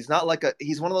because he's not like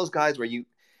he's one of those guys where you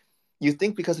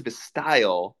think because of his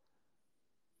style,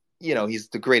 he's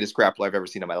the greatest grappler I've ever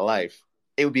seen in my life.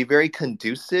 It would be very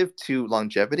conducive to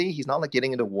longevity. He's not like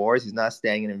getting into wars. He's not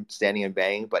standing and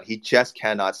banging, but he just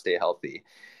cannot stay healthy.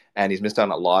 And he's missed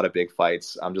on a lot of big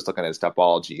fights. I'm just looking at his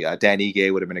topology. Dan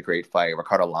Ige would have been a great fight.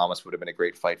 Ricardo Lamas would have been a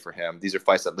great fight for him. These are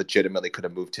fights that legitimately could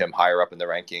have moved him higher up in the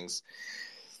rankings.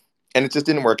 And it just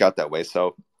didn't work out that way.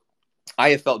 So I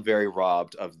have felt very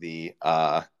robbed of the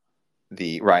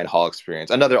Ryan Hall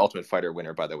experience. Another Ultimate Fighter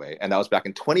winner, by the way. And that was back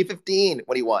in 2015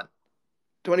 when he won.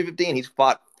 2015, he's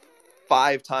fought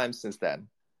 5 times since then.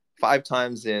 5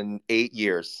 times in 8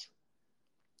 years.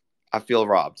 I feel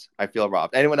robbed.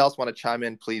 Anyone else want to chime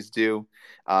in, please do.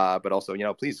 But also,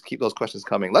 please keep those questions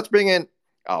coming. Let's bring in,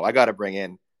 I got to bring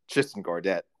in Tristan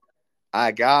Gordet.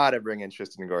 I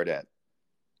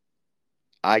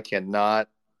cannot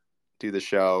do the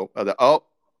show.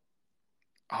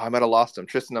 I might have lost him.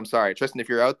 Tristan, I'm sorry. Tristan, if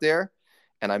you're out there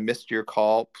and I missed your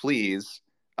call, please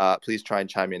try and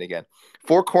chime in again.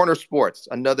 Four Corner Sports,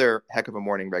 another heck of a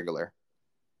morning regular.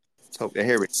 So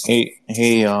here we go.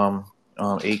 Hey,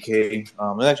 AK.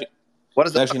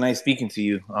 It's actually nice speaking to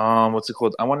you. What's it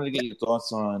called? I wanted to get your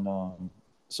thoughts on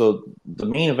so the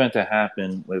main event that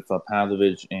happened with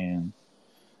Pavlovich and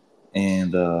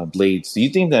Blades. Do you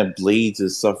think that Blades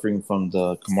is suffering from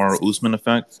the Kamaru Usman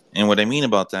effect? And what I mean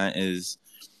about that is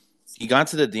he got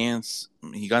to the dance,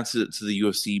 he got to the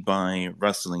UFC by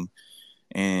wrestling,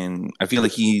 and I feel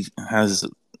like he has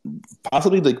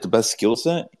possibly like the best skill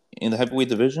set in the heavyweight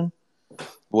division. But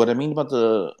what I mean about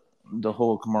the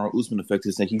whole Kamaru Usman effect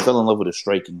is that he fell in love with his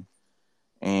striking.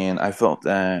 And I felt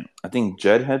that, I think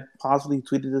Jed had possibly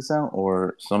tweeted this out,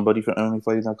 or somebody from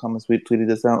MMAfighting.com has tweeted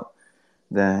this out,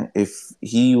 that if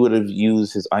he would have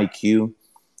used his IQ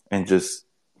and just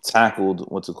tackled,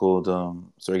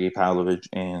 Sergey Pavlovich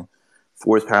and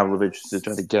forced Pavlovich to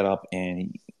try to get up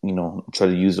and, try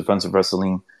to use offensive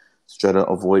wrestling to try to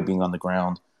avoid being on the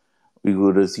ground, we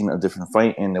would have seen a different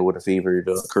fight and it would have favored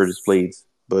Curtis Blades.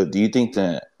 But do you think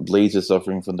that Blades is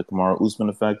suffering from the Kamaru Usman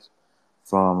effect,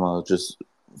 from just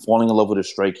falling in love with his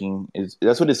striking?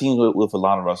 That's what it seems with a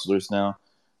lot of wrestlers now.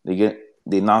 They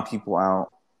knock people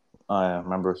out. I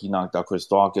remember he knocked out Chris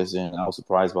Dawkins, and I was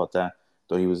surprised about that.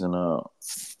 Though he was in a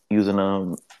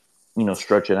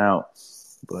stretch it out.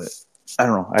 But I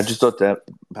don't know. I just thought that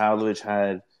Pavlovich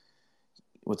had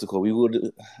we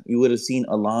would have seen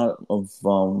a lot of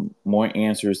more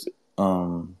answers.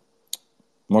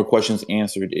 More questions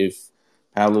answered if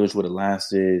Pavlovich would have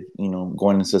lasted,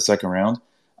 going into the second round.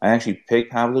 I actually picked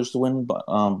Pavlovich to win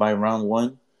by round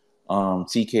 1,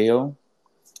 TKO.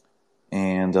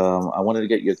 And I wanted to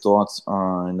get your thoughts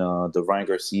on the Ryan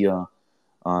Garcia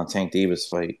Tank Davis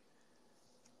fight.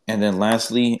 And then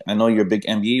lastly, I know you're a big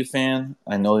NBA fan.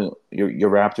 I know your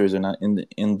Raptors are not in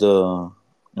the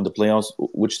playoffs.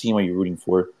 Which team are you rooting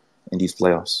for in these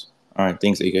playoffs? All right,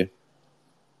 thanks, AK.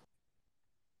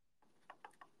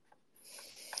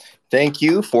 Thank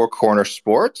you, Four Corner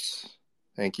Sports.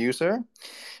 Thank you, sir.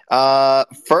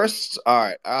 First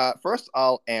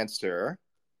I'll answer.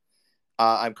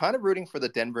 I'm kind of rooting for the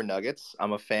Denver Nuggets.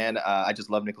 I'm a fan. I just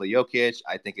love Nikola Jokic.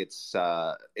 I think it's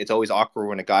always awkward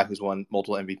when a guy who's won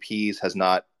multiple MVPs has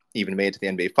not even made it to the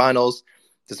NBA Finals.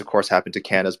 This, of course, happened to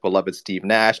Canada's beloved Steve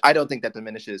Nash. I don't think that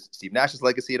diminishes Steve Nash's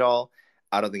legacy at all.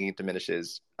 I don't think it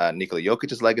diminishes Nikola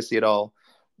Jokic's legacy at all.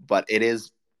 But it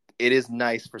is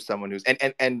nice for someone who's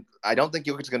and I don't think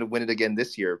Jokic is going to win it again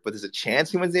this year, but there's a chance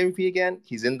he wins the MVP again.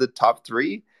 He's in the top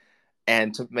 3,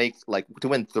 and to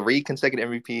win 3 consecutive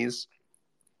MVPs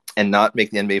and not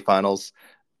make the NBA Finals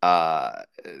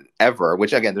ever,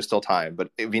 which again there's still time,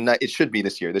 but it should be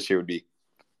this year. This year would be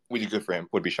really good for him.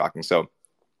 Would be shocking. So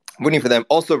rooting for them.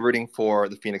 Also rooting for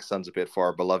the Phoenix Suns a bit, for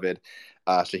our beloved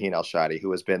Shaheen Al-Shadi,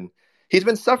 who he's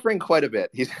been suffering quite a bit.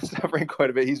 He's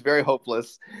very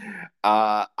hopeless.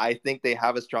 I think they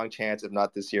have a strong chance, if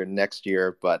not this year, next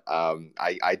year. But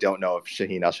I don't know if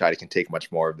Shaheen Al-Shadi can take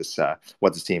much more of this,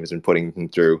 what this team has been putting him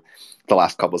through the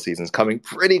last couple of seasons, coming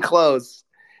pretty close,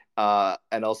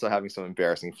 and also having some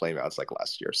embarrassing flameouts like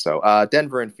last year. So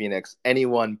Denver and Phoenix,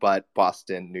 anyone but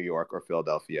Boston, New York, or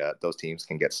Philadelphia, those teams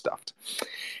can get stuffed.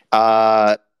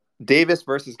 Davis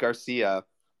versus Garcia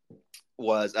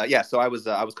was so I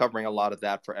was covering a lot of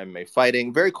that for MMA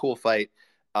Fighting. Very cool fight.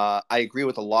 I agree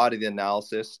with a lot of the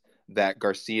analysis that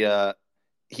Garcia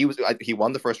he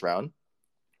won the first round.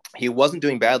 He wasn't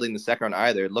doing badly in the second round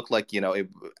either. It looked like,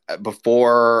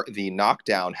 before the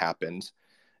knockdown happened,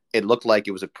 it looked like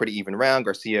it was a pretty even round.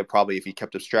 Garcia probably, if he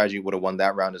kept up strategy, would have won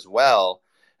that round as well.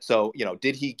 So,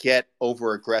 did he get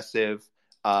over aggressive?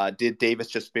 Did Davis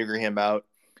just figure him out?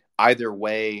 Either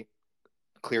way,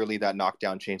 clearly that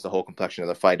knockdown changed the whole complexion of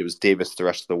the fight. It was Davis the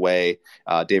rest of the way.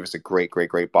 Davis, a great, great,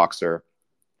 great boxer.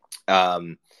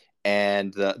 And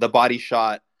the body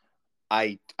shot,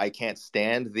 I can't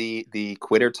stand the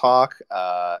quitter talk.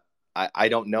 I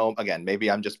don't know. Again, maybe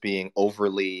I'm just being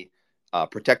overly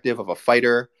protective of a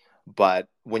fighter. But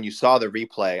when you saw the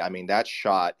replay, I mean, that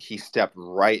shot, he stepped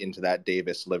right into that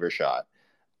Davis liver shot.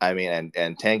 I mean,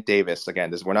 and Tank Davis,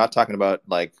 again, we're not talking about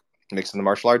like mixing the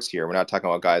martial arts here. We're not talking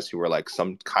about guys who were like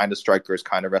some kind of strikers,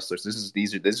 kind of wrestlers.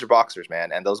 These are boxers,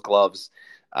 man. And those gloves,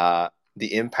 the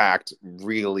impact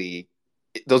really,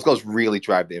 those gloves really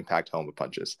drive the impact home with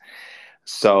punches.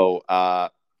 So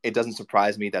it doesn't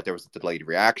surprise me that there was a delayed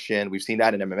reaction. We've seen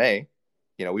that in MMA.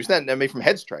 We've seen that in MMA from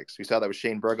head strikes. We saw that with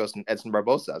Shane Burgos and Edson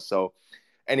Barbosa. So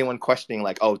anyone questioning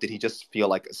like, oh, did he just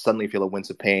suddenly feel a wince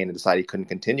of pain and decide he couldn't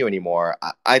continue anymore?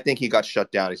 I think he got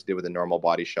shut down as he did with a normal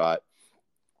body shot.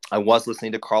 I was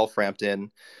listening to Carl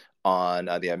Frampton on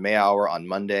the MMA Hour on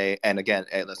Monday. And again,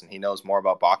 hey, listen, he knows more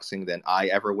about boxing than I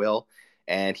ever will.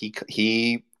 And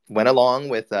he went along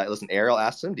with, listen, Ariel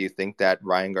asked him, do you think that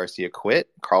Ryan Garcia quit?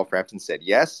 Carl Frampton said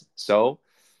yes. So,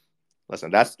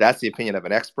 listen, that's the opinion of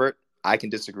an expert. I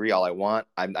can disagree all I want.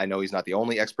 I know he's not the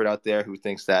only expert out there who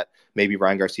thinks that maybe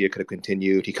Ryan Garcia could have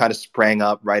continued. He kind of sprang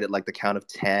up right at like the count of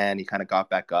 10. He kind of got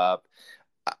back up.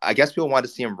 I guess people want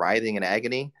to see him writhing in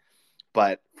agony.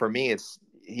 But for me,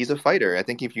 he's a fighter. I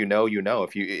think if you know,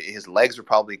 if his legs are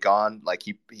probably gone, like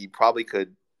he probably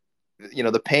could,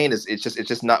 the pain it's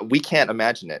just not, we can't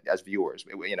imagine it as viewers,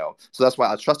 so that's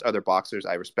why I trust other boxers.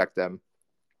 I respect them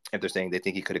if they're saying they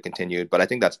think he could have continued, but I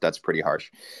think that's pretty harsh.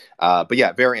 But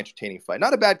yeah, very entertaining fight.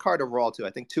 Not a bad card overall too. I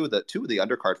think two of the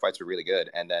undercard fights were really good.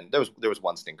 And then there was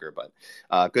one stinker,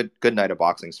 but good night of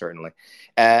boxing, certainly.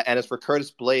 And as for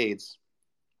Curtis Blades,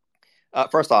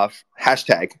 first off,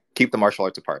 hashtag keep the martial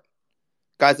arts apart.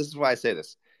 Guys, this is why I say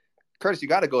this. Curtis, you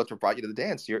got to go with what brought you to the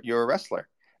dance. You're a wrestler.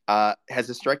 Has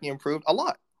his striking improved? A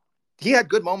lot. He had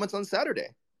good moments on Saturday.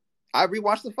 I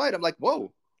rewatched the fight. I'm like,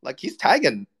 whoa, like he's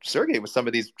tagging Sergey with some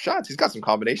of these shots. He's got some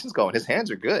combinations going. His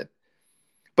hands are good.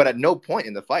 But at no point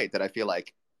in the fight did I feel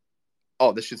like,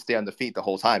 oh, this should stay on the feet the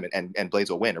whole time and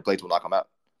Blades will win or Blades will knock him out.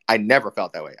 I never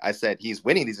felt that way. I said he's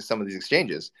winning some of these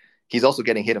exchanges. He's also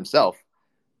getting hit himself.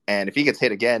 And if he gets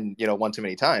hit again, one too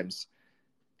many times,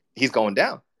 he's going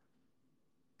down.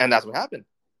 And that's what happened.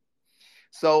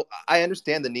 So I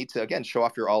understand the need to, again, show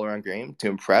off your all-around game, to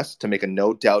impress, to make a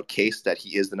no-doubt case that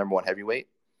he is the number one heavyweight.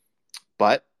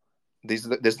 But these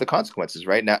are the consequences,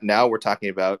 right? Now we're talking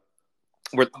about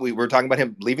we're talking about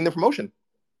him leaving the promotion.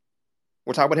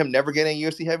 We're talking about him never getting a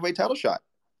UFC heavyweight title shot.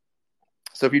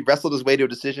 So if he'd wrestled his way to a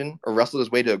decision or wrestled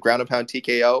his way to a ground and pound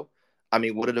TKO, I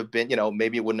mean, would it have been,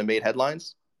 maybe it wouldn't have made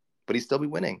headlines, but he'd still be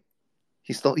winning.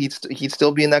 He'd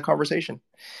still be in that conversation.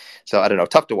 So I don't know.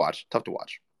 Tough to watch.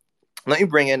 Let me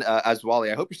bring in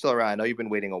Aswalia. I hope you're still around. I know you've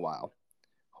been waiting a while.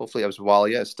 Hopefully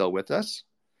Aswalia is still with us.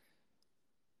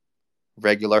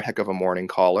 Regular heck of a morning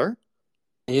caller.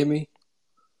 Can you hear me?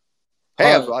 Hey,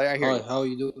 Aswalia, I hear you. How are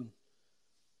you doing?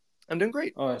 I'm doing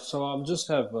great. All right, so I just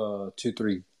have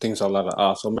 2-3 things I'd like to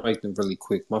ask. I'll make them really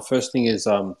quick. My first thing is,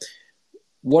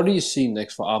 what do you see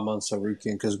next for Aljamain Sterling?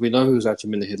 Because we know who's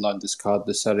actually been the headline this card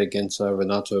this Saturday against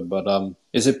Renato, but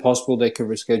is it possible they could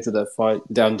reschedule that fight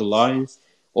down the line?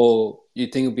 Or you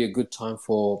think it'd be a good time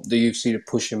for the UFC to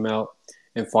push him out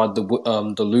and fight the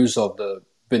loser of the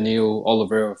Beneil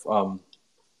Oliveira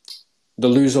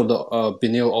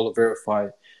fight,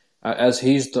 as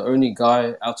he's the only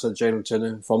guy outside Jalen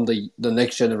Turner from the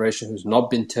next generation who's not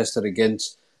been tested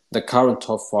against the current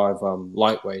top 5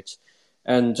 lightweights.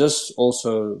 And just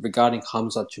also regarding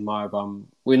Khamzat Chimaev,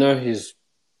 we know his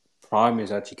prime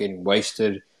is actually getting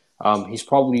wasted. He's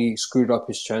probably screwed up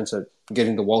his chance at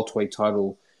getting the welterweight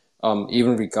title,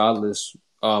 even regardless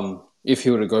if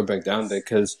he were to go back down there.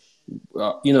 Because,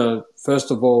 first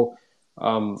of all,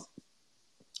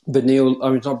 Bilal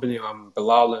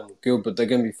and Gilbert, they're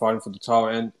going to be fighting for the title.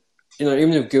 And,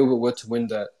 even if Gilbert were to win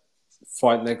that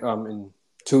fight in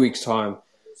 2 weeks' time,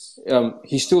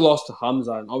 he still lost to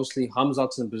Khamzat. And obviously,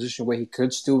 Khamzat's in a position where he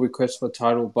could still request for the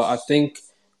title. But I think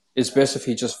it's best if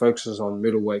he just focuses on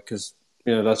middleweight because,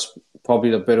 that's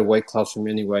probably the better weight class for him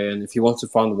anyway. And if he wants to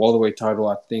find the welterweight title,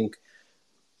 I think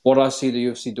what I see the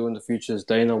UFC do in the future is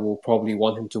Dana will probably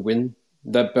want him to win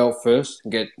that belt first,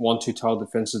 get 1-2 title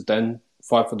defenses, then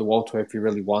fight for the welterweight if he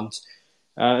really wants.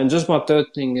 And just my third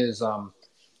thing is,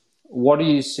 what do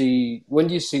you see when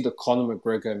do you see the Conor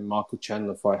McGregor and Michael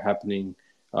Chandler fight happening?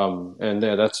 And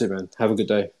yeah, that's it, man. Have a good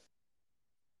day.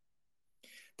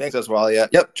 Thanks, as well. Yeah,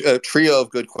 yep. A trio of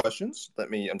good questions.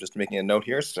 I'm just making a note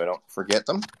here so I don't forget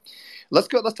them. Let's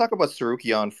talk about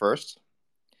Tsarukyan first.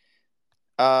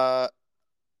 I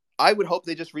would hope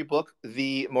they just rebook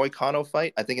the Moicano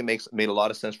fight. I think it made a lot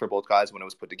of sense for both guys when it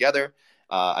was put together.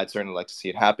 I'd certainly like to see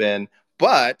it happen.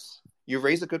 But you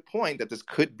raise a good point that this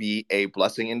could be a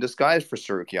blessing in disguise for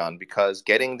Tsarukyan, because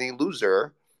getting the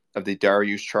loser of the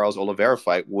Dariush Charles Oliveira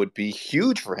fight would be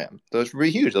huge for him. Those would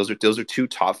be huge. Those are two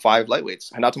top 5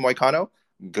 lightweights. Renato Moicano,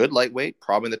 good lightweight,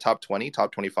 probably in the top 20,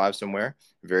 top 25 somewhere,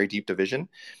 very deep division.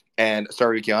 And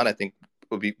Tsarukyan, I think,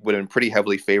 would have been pretty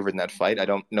heavily favored in that fight. I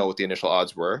don't know what the initial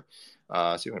odds were.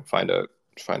 See if I can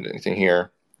find anything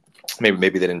here.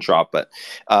 Maybe they didn't drop, but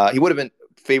he would have been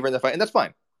favored in the fight, and that's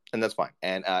fine.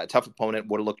 And a tough opponent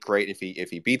would have looked great if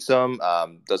he beats him.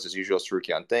 Does his usual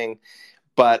Tsarukyan thing,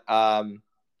 but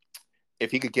if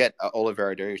he could get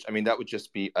Oliveira Dariush, I mean, that would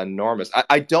just be enormous.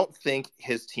 I don't think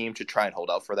his team should try and hold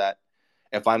out for that.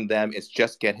 If I'm them, it's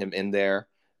just get him in there.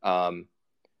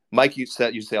 Mike, you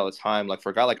say all the time, like, for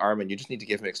a guy like Arman, you just need to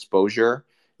give him exposure.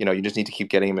 You just need to keep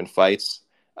getting him in fights.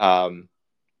 But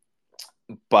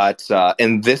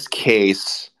in this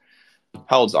case,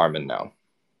 how old's Arman now?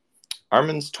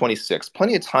 Arman's 26.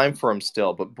 Plenty of time for him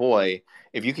still, but boy,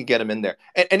 if you could get him in there.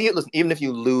 And listen, even if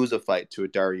you lose a fight to a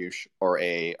Dariush or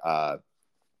a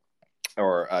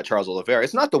Charles Oliveira,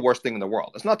 it's not the worst thing in the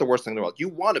world. You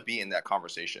want to be in that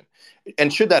conversation.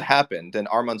 And should that happen, then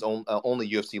Arman's only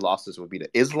UFC losses would be to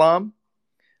Islam,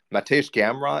 Mateusz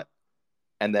Gamrot,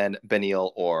 and then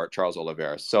Beneil or Charles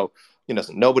Oliveira. So,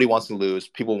 nobody wants to lose.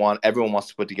 Everyone wants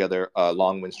to put together a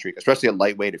long win streak, especially at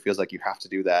lightweight. It feels like you have to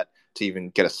do that to even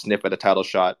get a sniff at a title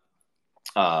shot.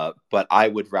 But I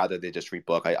would rather they just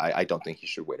rebook. I don't think he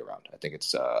should wait around. I think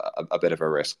it's a bit of a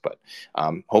risk, but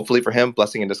hopefully for him,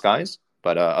 blessing in disguise.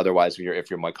 But otherwise,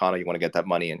 if you're Moicano, you want to get that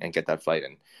money and get that fight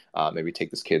and maybe take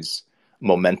this kid's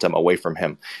momentum away from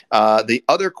him. What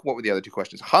were the other 2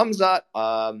 questions? Khamzat,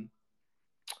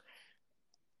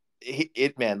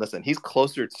 listen, he's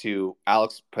closer to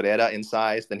Alex Pereira in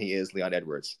size than he is Leon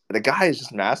Edwards. The guy is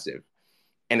just massive.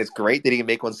 And it's great that he can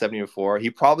make 170 before. He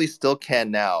probably still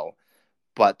can now.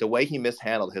 But the way he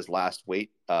mishandled his last weight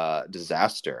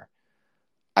disaster,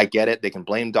 I get it. They can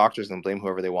blame doctors and blame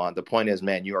whoever they want. The point is,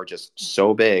 man, you are just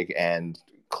so big and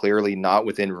clearly not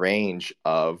within range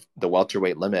of the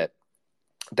welterweight limit.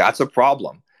 That's a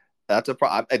problem.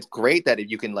 It's great that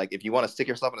if you want to stick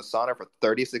yourself in a sauna for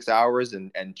 36 hours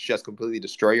and just completely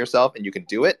destroy yourself and you can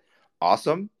do it,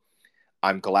 awesome.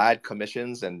 I'm glad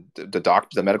commissions and the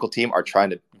doctors, the medical team are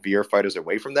trying to veer fighters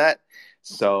away from that.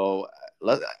 So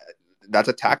that's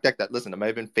a tactic that, listen, it might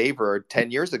have been favored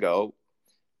 10 years ago.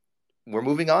 We're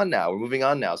moving on now.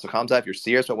 So Khamzat, if you're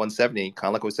serious at 170, kind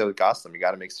of like we said with Gosling, you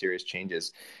got to make serious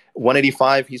changes.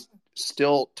 185, he's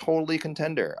still totally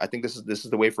contender. I think this is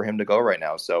the way for him to go right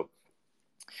now. So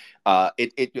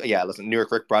listen, New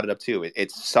York Rick brought it up too.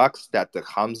 It sucks that the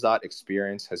Khamzat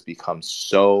experience has become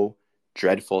so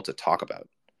dreadful to talk about.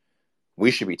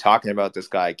 We should be talking about this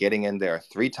guy getting in there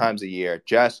 3 times a year,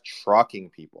 just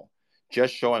trucking people,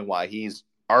 just showing why he's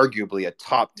arguably a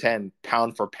top 10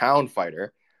 pound for pound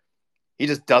fighter. He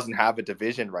just doesn't have a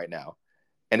division right now,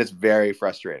 and it's very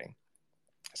frustrating.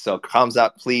 So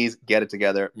Khamzat, please get it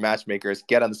together. Matchmakers,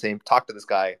 get on the same, talk to this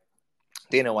guy.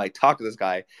 Dana White, talk to this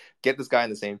guy. Get this guy on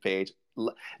the same page.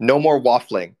 No more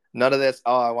waffling. None of this.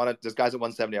 Oh, this guy's at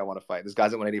 170. I want to fight. This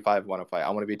guy's at 185. I want to fight. I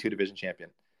want to be a 2-division champion.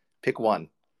 Pick one.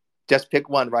 Just pick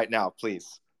one right now,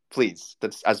 please. Please.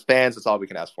 That's, as fans, that's all we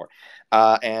can ask for.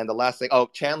 And the last thing.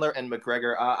 Chandler and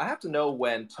McGregor. I have to know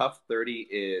when Tough 30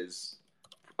 is.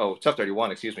 Tough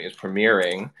 31, is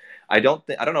premiering. I don't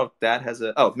know if that has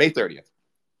May 30th.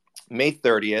 May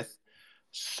 30th.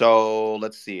 So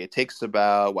let's see. It takes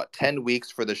about 10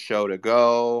 weeks for the show to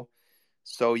go.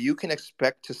 So you can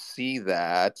expect to see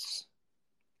that.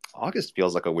 August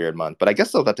feels like a weird month, but I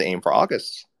guess they'll have to aim for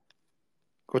August.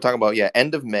 We're talking about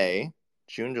end of May,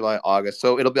 June, July, August.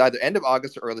 So it'll be either end of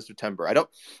August or early September. I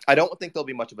don't think there'll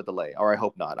be much of a delay, or I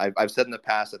hope not. I've said in the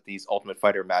past that these Ultimate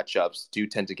Fighter matchups do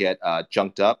tend to get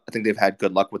junked up. I think they've had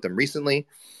good luck with them recently,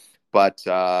 but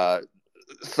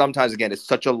sometimes, again, it's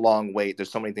such a long wait.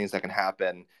 There's so many things that can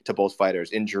happen to both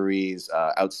fighters, injuries,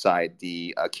 outside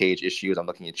the cage issues. I'm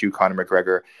looking at you, Conor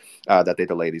McGregor, that they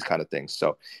delay these kind of things.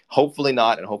 So hopefully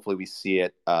not, and hopefully we see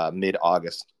it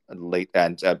mid-August, late,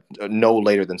 and no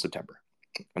later than September.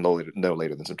 No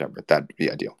later than September. That'd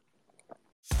be ideal.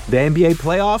 The NBA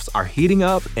playoffs are heating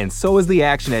up, and so is the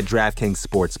action at DraftKings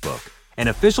Sportsbook, an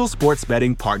official sports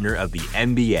betting partner of the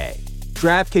NBA.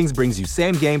 DraftKings brings you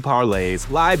same-game parlays,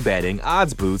 live betting,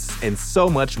 odds boosts, and so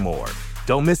much more.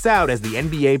 Don't miss out as the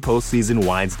NBA postseason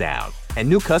winds down. And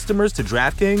new customers to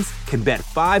DraftKings can bet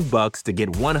 $5 to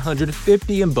get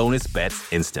 $150 in bonus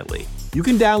bets instantly. You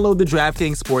can download the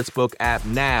DraftKings Sportsbook app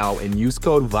now and use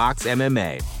code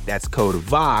VOXMMA. That's code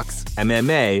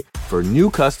VOXMMA for new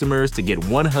customers to get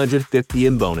 $150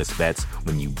 in bonus bets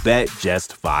when you bet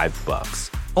just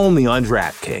 $5. Only on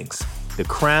DraftKings. The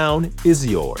crown is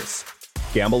yours.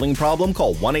 Gambling problem?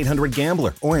 Call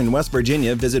 1-800-GAMBLER. Or in West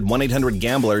Virginia, visit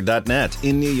 1-800-GAMBLER.net.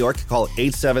 In New York, call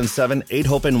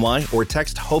 877-8-HOPE-NY or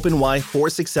text HOPE-NY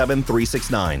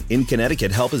 467-369. In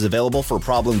Connecticut, help is available for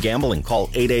problem gambling. Call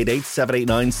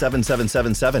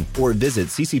 888-789-7777 or visit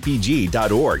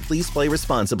ccpg.org. Please play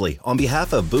responsibly. On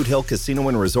behalf of Boot Hill Casino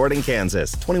and Resort in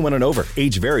Kansas, 21 and over.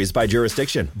 Age varies by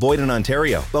jurisdiction. Void in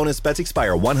Ontario. Bonus bets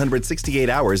expire 168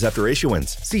 hours after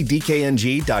issuance. See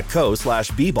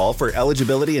dkng.co/bball for eligibility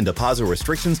and deposit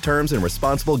restrictions, terms, and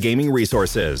responsible gaming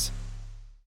resources.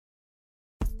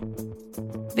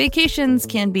 Vacations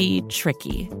can be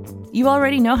tricky. You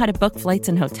already know how to book flights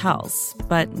and hotels,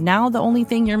 but now the only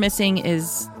thing you're missing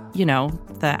is,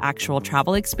 the actual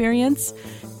travel experience.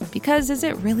 Because is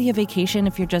it really a vacation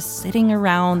if you're just sitting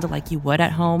around like you would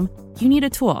at home? You need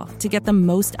a tool to get the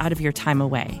most out of your time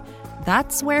away.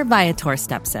 That's where Viator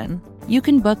steps in. You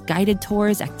can book guided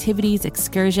tours, activities,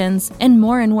 excursions, and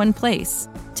more in one place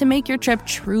to make your trip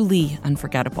truly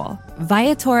unforgettable.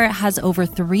 Viator has over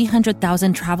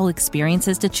 300,000 travel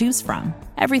experiences to choose from.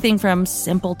 Everything from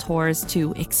simple tours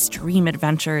to extreme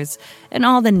adventures and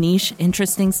all the niche,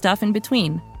 interesting stuff in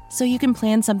between. So you can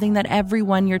plan something that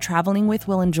everyone you're traveling with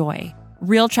will enjoy.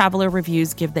 Real traveler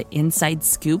reviews give the inside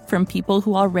scoop from people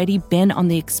who already been on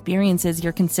the experiences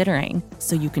you're considering,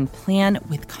 so you can plan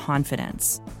with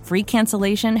confidence. Free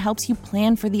cancellation helps you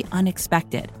plan for the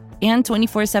unexpected. And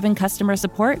 24/7 customer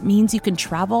support means you can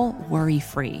travel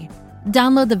worry-free.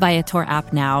 Download the Viator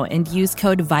app now and use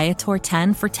code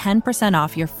Viator10 for 10%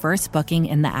 off your first booking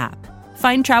in the app.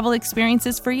 Find travel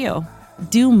experiences for you.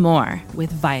 Do more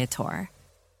with Viator.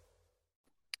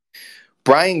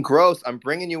 Brian Gross, I'm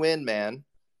bringing you in, man.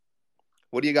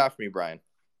 What do you got for me, Brian?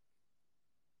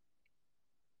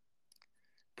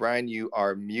 Brian, you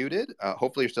are muted.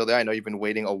 Hopefully you're still there. I know you've been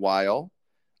waiting a while.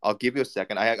 I'll give you a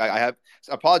second. I have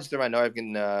apologies to everyone. I know I've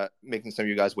been making some of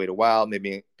you guys wait a while,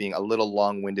 maybe being a little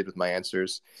long-winded with my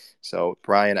answers. So,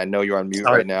 Brian, I know you're on mute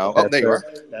right now. Oh, there you are.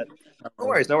 No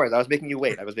worries. I was making you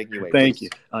wait. Thank you.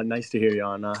 Nice to hear you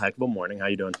on Heck of a Morning. How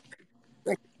you doing?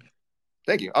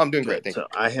 Thank you. I'm doing great. Thank you. So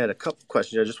I had a couple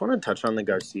questions. I just want to touch on the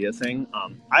Garcia thing.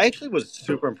 I actually was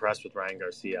super impressed with Ryan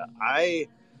Garcia. I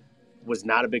was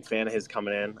not a big fan of his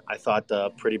coming in. I thought the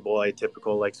pretty boy,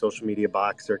 typical social media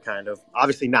boxer kind of,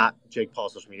 obviously not Jake Paul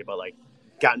social media, but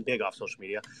gotten big off social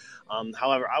media.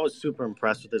 However, I was super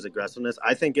impressed with his aggressiveness.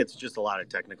 I think it's just a lot of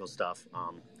technical stuff.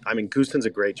 Gooston's a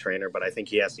great trainer, but I think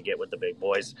he has to get with the big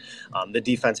boys. The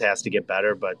defense has to get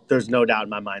better, but there's no doubt in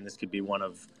my mind this could be one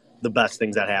of the best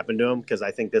things that happened to him, because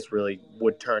I think this really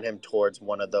would turn him towards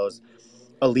one of those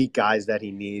elite guys that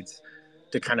he needs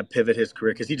to kind of pivot his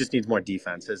career, because he just needs more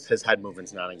defense. His head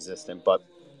movement's non-existent. But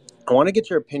I want to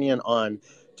get your opinion on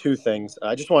two things.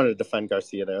 I just wanted to defend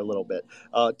Garcia there a little bit.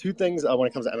 Two things when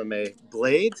it comes to MMA,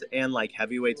 blades and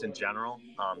heavyweights in general,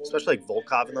 especially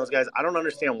Volkov and those guys. I don't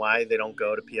understand why they don't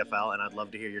go to PFL, and I'd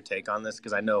love to hear your take on this,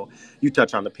 because I know you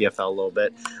touch on the PFL a little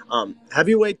bit.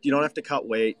 Heavyweight, you don't have to cut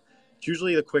weight. It's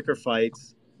usually the quicker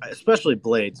fights, especially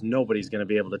blades. Nobody's going to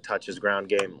be able to touch his ground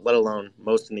game, let alone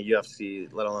most in the UFC,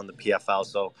 let alone the PFL.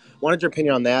 So wanted your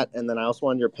opinion on that. And then I also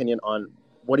wanted your opinion on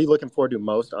what are you looking forward to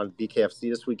most on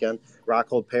BKFC this weekend,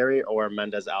 Rockhold Perry or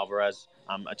Mendez Alvarez?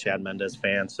 I'm a Chad Mendez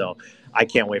fan, so I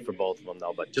can't wait for both of them,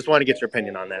 though. But just want to get your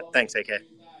opinion on that. Thanks, AK.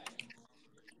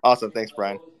 Awesome. Thanks,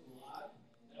 Brian.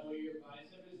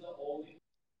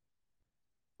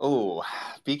 Oh,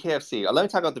 BKFC. Let me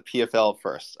talk about the PFL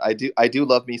first. I do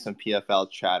love me some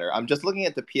PFL chatter. I'm just looking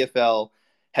at the PFL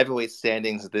heavyweight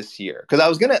standings this year, because I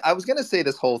was gonna say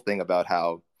this whole thing about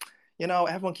how,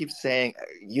 everyone keeps saying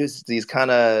use these kind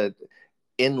of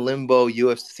in limbo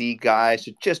UFC guys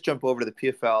should just jump over to the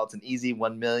PFL. It's an easy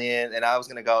 1 million, and I was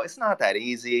gonna go, it's not that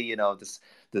easy.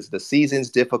 The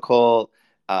season's difficult.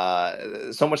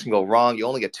 So much can go wrong. You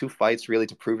only get 2 fights really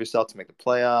to prove yourself to make the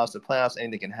playoffs. The playoffs,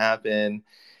 anything can happen.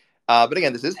 But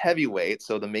again, this is heavyweight,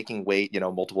 so the making weight,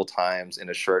 multiple times in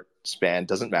a short span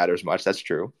doesn't matter as much. That's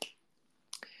true.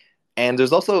 And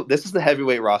there's also, this is the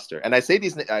heavyweight roster. And I say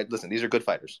these, listen, these are good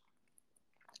fighters.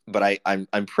 But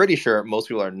I'm pretty sure most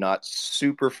people are not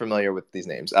super familiar with these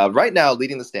names. Right now,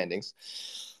 leading the standings,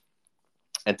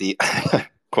 at the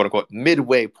quote unquote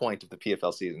midway point of the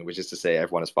PFL season, which is to say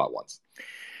everyone has fought once.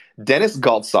 Denis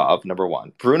Goltsov, number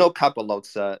 1. Bruno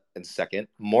Capolozza in 2nd.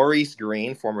 Maurice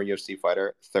Green, former UFC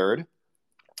fighter, 3rd.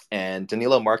 And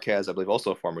Danilo Marquez, I believe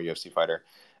also a former UFC fighter,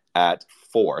 at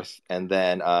 4th. And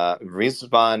then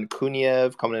Rizvan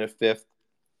Kuniev coming in at 5th.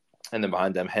 And then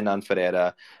behind them, Henan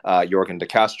Ferreira, Jorgen De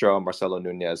Castro, Marcelo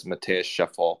Nunez, Mateus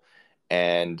Scheffel,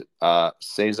 and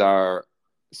Cesar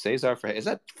Ferreira. Is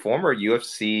that former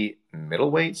UFC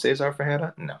middleweight Cesar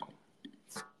Ferreira? No.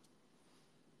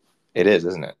 It is,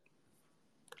 isn't it?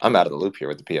 I'm out of the loop here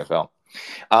with the PFL.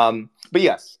 But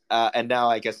yes, and now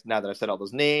I guess now that I've said all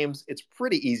those names, it's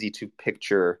pretty easy to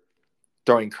picture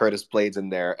throwing Curtis Blades in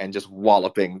there and just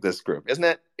walloping this group, isn't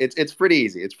it? It's pretty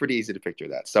easy. It's pretty easy to picture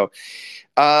that. So,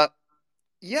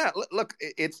 yeah, look,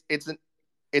 it's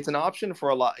an option for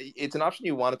a lot. It's an option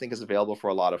you want to think is available for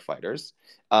a lot of fighters.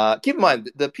 Keep in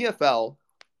mind the PFL.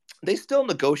 They still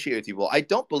negotiate with people. I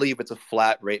don't believe it's a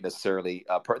flat rate necessarily.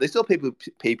 They still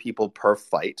pay people per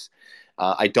fight.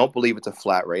 I don't believe it's a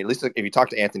flat rate. At least if you talk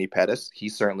to Anthony Pettis, he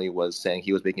certainly was saying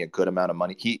he was making a good amount of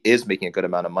money. He is making a good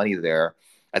amount of money there,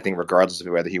 I think, regardless of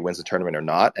whether he wins the tournament or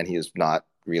not. And he has not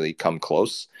really come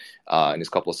close in his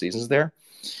couple of seasons there.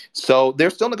 So they're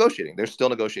still negotiating. There's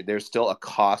still a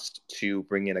cost to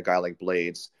bring in a guy like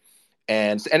Blades.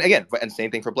 And again, and same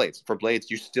thing for Blades. For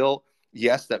Blades, you still,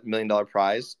 yes, that $1 million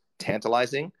prize,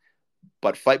 tantalizing,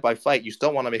 but fight by fight, you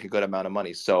still want to make a good amount of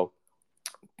money. So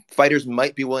fighters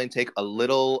might be willing to take a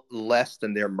little less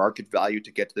than their market value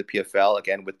to get to the PFL,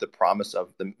 again, with the promise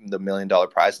of the $1 million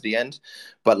prize at the end.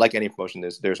 But like any promotion,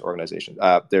 there's organization.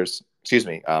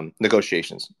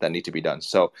 Negotiations that need to be done.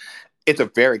 So it's a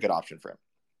very good option for him.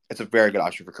 It's a very good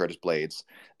option for Curtis Blades.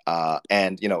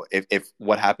 And, if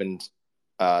what happened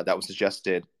that was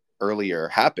suggested earlier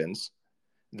happens,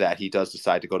 that he does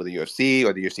decide to go to the UFC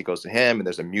or the UFC goes to him and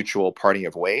there's a mutual parting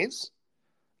of ways,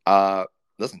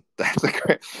 listen,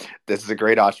 this is a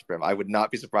great option for him. I would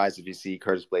not be surprised if you see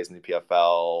Curtis Blades in the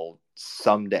PFL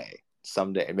someday.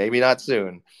 Maybe not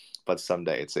soon, but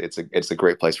someday. It's a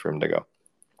great place for him to go.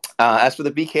 As for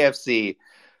the BKFC,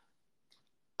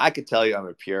 I could tell you I'm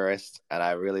a purist, and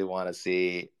I really want to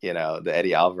see, the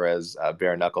Eddie Alvarez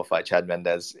bare knuckle fight, Chad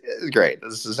Mendes. It's great.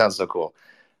 This sounds so cool.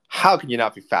 How can you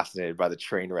not be fascinated by the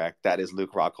train wreck that is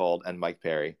Luke Rockhold and Mike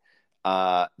Perry?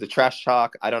 The trash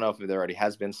talk, I don't know if there already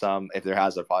has been some. If there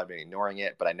has, I've probably been ignoring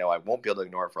it, but I know I won't be able to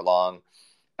ignore it for long.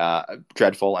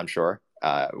 Dreadful, I'm sure,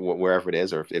 wherever it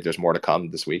is, or if there's more to come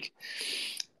this week.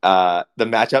 The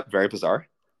matchup, very bizarre.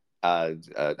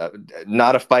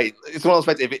 Not a fight. It's one of those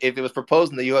fights. If it was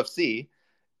proposed in the UFC,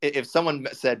 if someone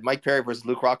said Mike Perry versus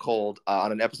Luke Rockhold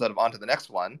on an episode of On to the Next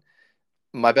One,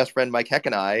 my best friend Mike Heck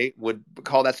and I would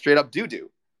call that straight up doo-doo.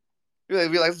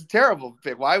 We'd be like, it's a terrible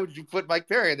pick. Why would you put Mike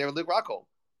Perry in there with Luke Rockhold?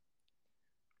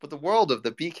 But the world of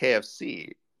the BKFC,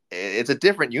 it's a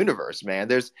different universe, man.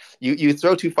 There's you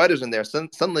throw two fighters in there,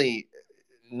 suddenly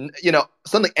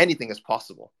anything is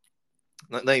possible.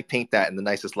 Let me paint that in the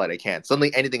nicest light I can.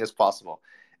 Suddenly anything is possible.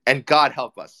 And God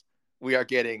help us, we are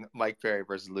getting Mike Perry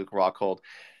versus Luke Rockhold.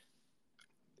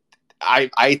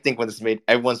 I think when this is made,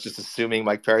 everyone's just assuming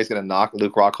Mike Perry's going to knock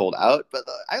Luke Rockhold out. But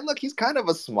he's kind of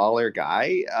a smaller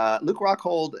guy. Luke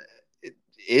Rockhold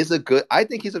is I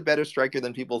think he's a better striker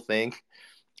than people think.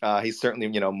 He's certainly,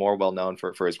 more well known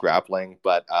for his grappling.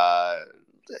 But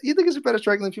you think he's a better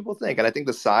striker than people think. And I think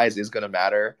the size is going to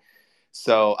matter.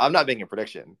 So I'm not making a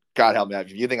prediction. God help me.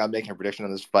 If you think I'm making a prediction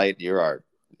on this fight,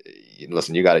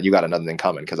 listen, you got another thing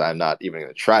coming, because I'm not even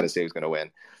going to try to say who's going to win.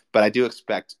 But I do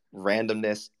expect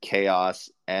randomness, chaos,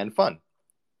 and fun.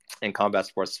 And combat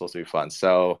sports is supposed to be fun.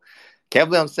 So can't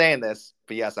believe I'm saying this,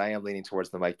 but yes, I am leaning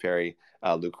towards the Mike Perry,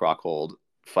 Luke Rockhold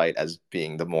fight as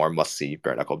being the more must-see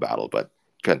bare knuckle battle. But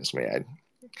goodness me,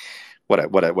 what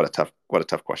a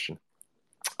tough question.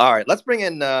 All right, let's bring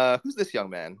in who's this young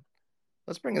man?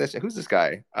 Who's this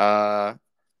guy?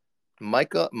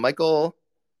 Michael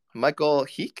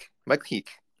Heek. Mike Heek.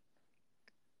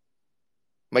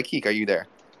 Mike Heek, are you there?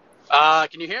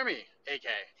 Can you hear me, AK?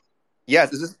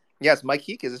 Yes, Mike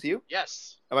Heek, is this you?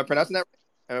 Yes. Am I pronouncing that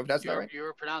right?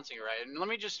 You're pronouncing it right. And let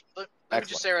me just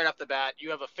say right off the bat,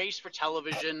 you have a face for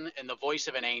television and the voice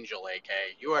of an angel, AK.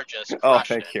 You are just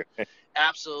crushing thank you.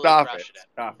 Absolutely crushing it.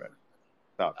 Stop it.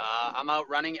 I'm out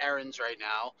running errands right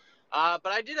now.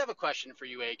 But I did have a question for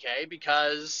you, AK,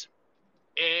 because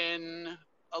in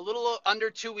a little under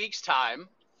 2 weeks' time,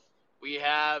 we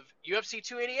have UFC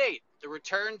 288, the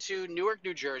return to Newark,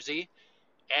 New Jersey,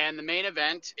 and the main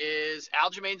event is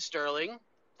Aljamain Sterling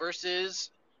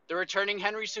versus the returning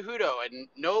Henry Cejudo. And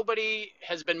nobody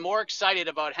has been more excited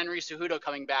about Henry Cejudo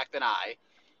coming back than I.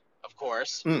 of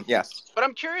course. Yes. But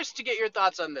I'm curious to get your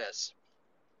thoughts on this.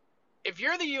 If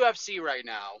you're the UFC right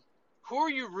now, who are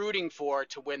you rooting for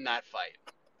to win that fight?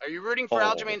 Are you rooting for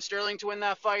Aljamain Sterling to win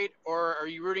that fight, or are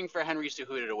you rooting for Henry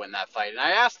Cejudo to win that fight? And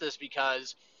I ask this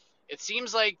because it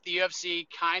seems like the UFC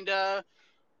kind of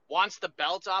wants the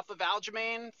belt off of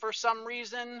Aljamain for some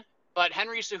reason, but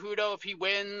Henry Cejudo, if he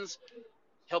wins,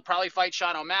 he'll probably fight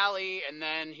Sean O'Malley, and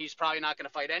then he's probably not going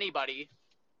to fight anybody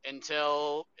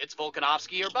until it's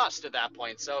Volkanovski or bust at that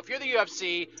point. So if you're the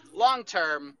UFC, long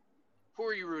term, who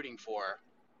are you rooting for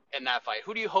in that fight?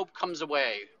 Who do you hope comes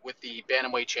away with the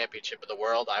Bantamweight Championship of the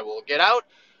world? I will get out,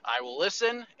 I will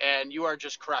listen, and you are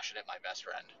just crushing it, my best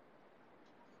friend.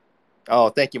 Oh,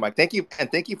 thank you, Mike. Thank you,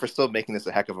 and thank you for still making this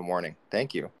a heck of a morning.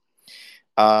 Thank you.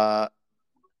 God,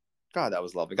 that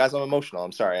was lovely, guys. I'm emotional.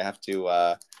 I'm sorry. I have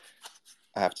to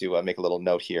make a little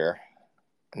note here,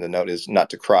 and the note is not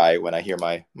to cry when I hear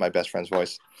my best friend's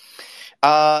voice.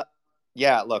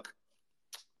 Yeah, look,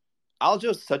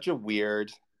 Aljo's such a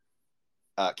weird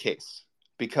case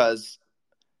because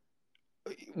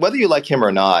whether you like him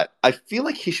or not, I feel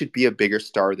like he should be a bigger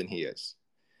star than he is.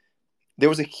 There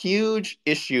was a huge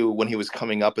issue when he was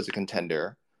coming up as a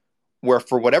contender where,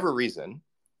 for whatever reason,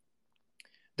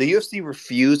 the UFC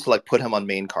refused to put him on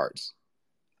main cards.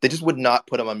 They just would not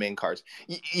put him on main cards.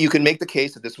 You can make the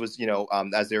case that this was,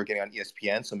 as they were getting on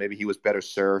ESPN, so maybe he was better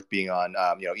served being on,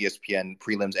 ESPN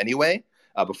prelims anyway,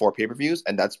 before pay-per-views,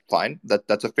 and that's fine.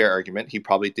 That's a fair argument. He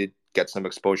probably did get some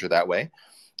exposure that way.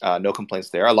 No complaints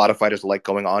there. A lot of fighters like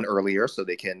going on earlier so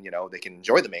they can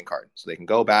enjoy the main card. So they can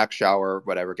go back, shower,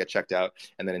 whatever, get checked out,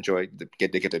 and then they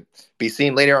get to be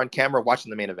seen later on camera watching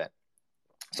the main event.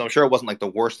 So I'm sure it wasn't the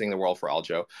worst thing in the world for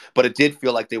Aljo, but it did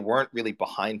feel like they weren't really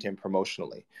behind him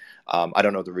promotionally. I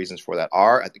don't know the reasons for that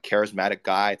are. I think charismatic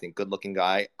guy, I think good-looking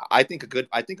guy. I think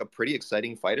a pretty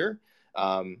exciting fighter.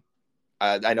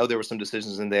 I know there were some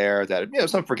decisions in there that,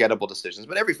 some forgettable decisions,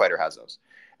 but every fighter has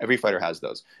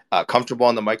those. Comfortable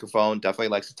on the microphone, definitely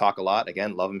likes to talk a lot.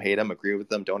 Again, love him, hate him, agree with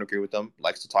them, don't agree with them,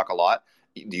 likes to talk a lot.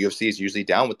 The UFC is usually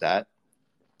down with that.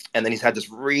 And then he's had this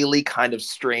really kind of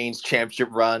strange championship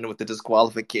run with the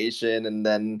disqualification. And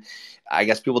then I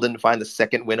guess people didn't find the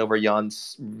second win over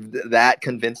Jans that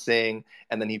convincing.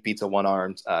 And then he beats a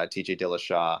one-armed TJ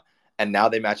Dillashaw. And now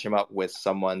they match him up with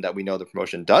someone that we know the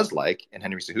promotion does like, in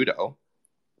Henry Cejudo,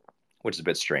 which is a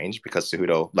bit strange because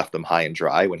Cejudo left them high and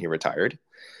dry when he retired.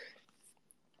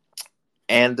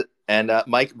 And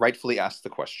Mike rightfully asked the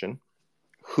question,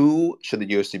 who should the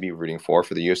UFC be rooting for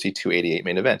the UFC 288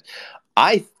 main event?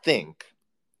 I think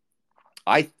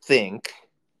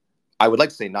I would like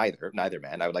to say neither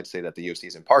man. I would like to say that the UFC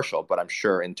is impartial, but I'm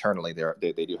sure internally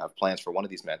they do have plans for one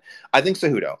of these men. I think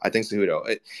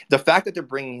Cejudo. The fact that they're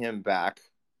bringing him back,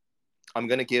 I'm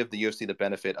going to give the UFC the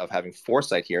benefit of having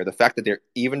foresight here. The fact that they're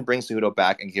even bringing Cejudo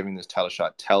back and giving this title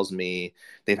shot tells me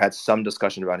they've had some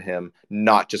discussion about him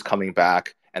not just coming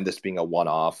back and this being a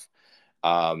one-off.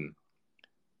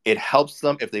 It helps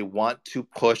them if they want to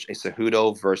push a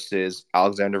Cejudo versus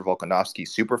Alexander Volkanovski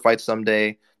super fight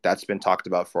someday. That's been talked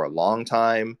about for a long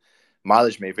time.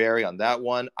 Mileage may vary on that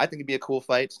one. I think it'd be a cool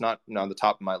fight. It's not on the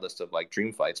top of my list of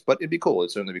dream fights, but it'd be cool. It'd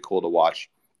certainly be cool to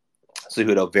watch.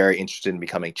 Cejudo very interested in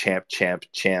becoming champ,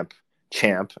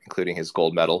 including his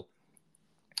gold medal.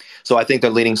 So I think they're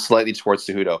leaning slightly towards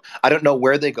Cejudo. I don't know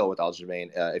where they go with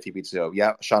Aljamain if he beats Cejudo.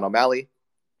 Yeah, Sean O'Malley.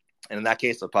 And in that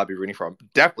case, I'll probably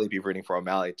definitely be rooting for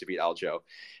O'Malley to beat Aljo.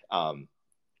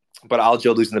 But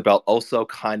Aljo losing the belt also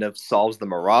kind of solves the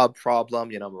Merab problem.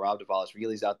 Merab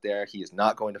Dvalishvili's out there. He is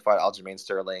not going to fight Aljamain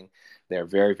Sterling. They're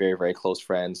very, very, very close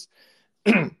friends.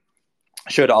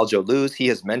 Should Aljo lose, he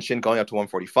has mentioned going up to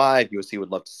 145. UFC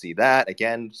would love to see that.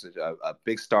 Again, a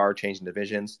big star changing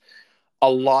divisions. A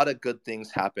lot of good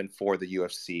things happen for the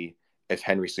UFC if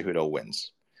Henry Cejudo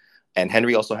wins. And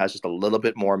Henry also has just a little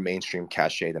bit more mainstream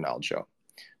cachet than Aljo.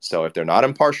 So if they're not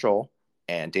impartial,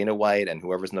 and Dana White and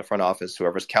whoever's in the front office,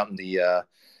 whoever's counting the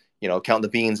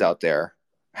beans out there,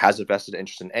 has a vested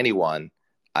interest in anyone,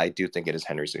 I do think it is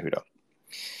Henry Cejudo.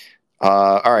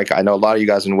 All right, I know a lot of you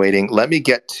guys have been waiting. Let me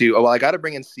get to. I got to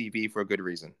bring in CV for a good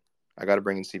reason.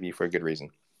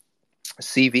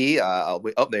 CV,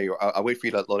 there you are. I'll wait for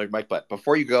you to load your mic. But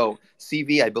before you go,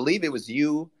 CV, I believe it was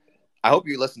you. I hope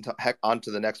you listen on to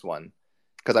the next one,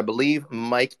 because I believe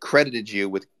Mike credited you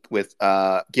with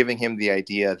giving him the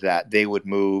idea that they would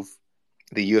move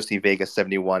the UFC Vegas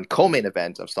 71 co-main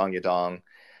event of Song Yadong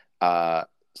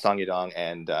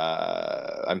and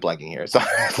I'm blanking here. Song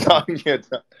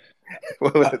Yadong.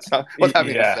 What was it? What's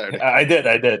happening? Yeah, I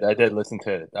did listen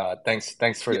to it.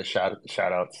 Thanks for the shout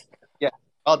outs.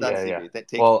 Well done, Yeah, yeah. CV.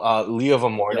 Take Well, Lee of a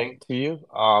yeah. morning to you.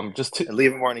 And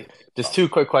leave morning. Just two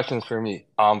quick questions for me.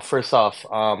 First off,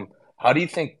 how do you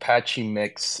think Patchy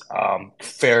Mix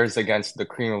fares against the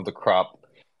cream of the crop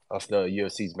of the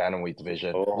UFC's bantamweight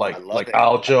division, Oh, I love like it. I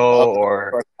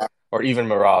Aljo love it. or even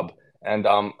Marab? And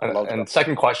I love that.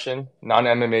 second question,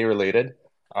 non-MMA related.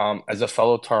 As a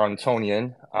fellow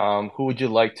Torontonian, who would you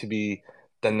like to be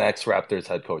the next Raptors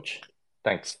head coach?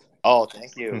 Thanks. Oh,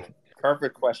 thank you.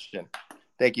 Perfect question.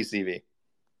 Thank you, CV.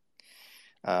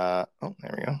 There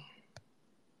we go.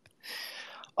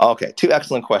 Okay, two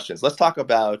excellent questions. Let's talk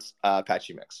about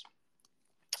Patchy Mix.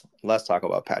 Let's talk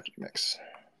about Patchy Mix.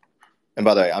 And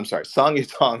by the way, I'm sorry, Song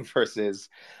Yutong versus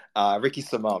Ricky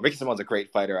Simon. Ricky Simon's a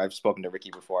great fighter. I've spoken to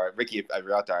Ricky before. Ricky, if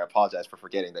you're out there, I apologize for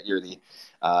forgetting that you're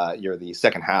the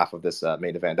second half of this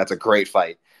main event. That's a great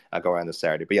fight going on this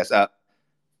Saturday. But yes,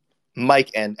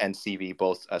 Mike and CV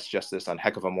both suggest this on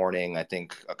Heck of a Morning. I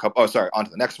think on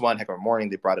to the next one, Heck of a Morning.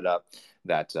 They brought it up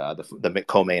that the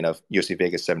co-main of UFC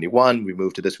Vegas 71, we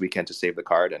moved to this weekend to save the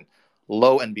card, and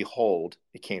lo and behold,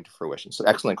 it came to fruition. So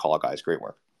excellent call, guys. Great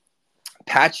work.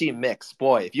 Patchy Mix,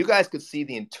 boy, if you guys could see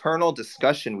the internal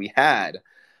discussion we had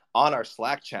on our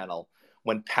Slack channel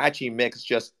when Patchy Mix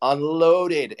just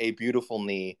unloaded a beautiful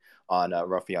knee on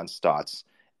Raufeon Stotts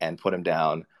and put him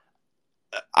down.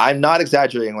 I'm not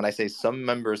exaggerating when I say some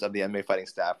members of the MMA fighting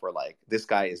staff were like, this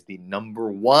guy is the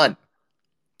number one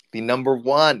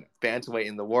bantamweight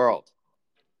in the world.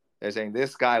 They're saying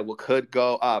this guy could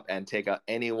go up and take out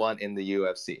anyone in the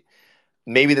UFC.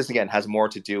 Maybe this, again, has more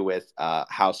to do with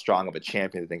how strong of a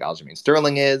champion I think Aljamain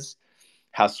Sterling is,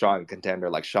 how strong a contender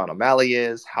like Sean O'Malley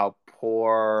is, how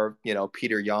poor,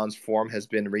 Peter Yan's form has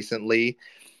been recently.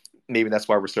 Maybe that's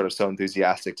why we're sort of so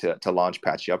enthusiastic to launch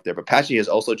Patchy up there. But Patchy has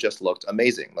also just looked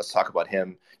amazing. Let's talk about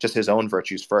him, just his own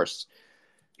virtues first.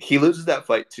 He loses that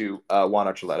fight to Juan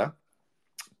Archuleta.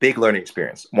 Big learning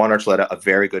experience. Juan Archuleta, a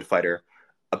very good fighter,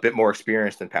 a bit more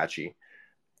experienced than Patchy.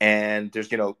 And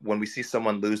there's, when we see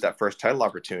someone lose that first title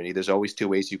opportunity, there's always two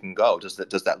ways you can go.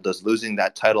 Does losing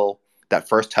that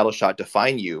first title shot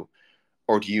define you,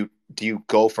 or do you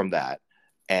go from that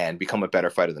and become a better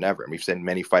fighter than ever? And we've seen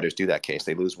many fighters do that case.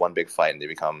 They lose one big fight and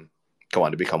they go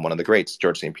on to become one of the greats.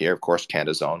 George St. Pierre, of course,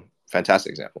 Canada's own,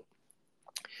 fantastic example.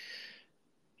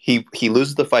 He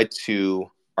loses the fight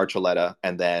to Archuleta,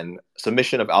 and then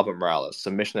submission of Albert Morales,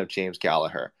 submission of James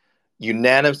Gallagher,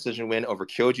 unanimous decision win over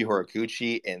Kyoji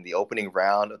Horiguchi in the opening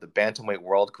round of the Bantamweight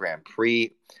World Grand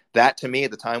Prix. That, to me,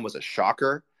 at the time was a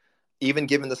shocker. Even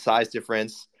given the size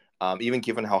difference, even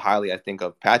given how highly I think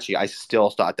of Patchy, I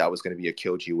still thought that was going to be a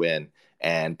Kyoji win,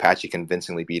 and Patchy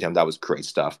convincingly beat him. That was great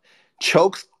stuff.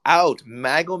 Chokes out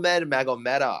Magomed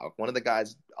Magomedov, one of the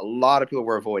guys a lot of people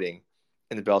were avoiding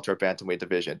in the Bellator Bantamweight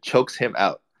division. Chokes him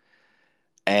out.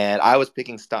 And I was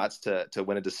picking Stotts to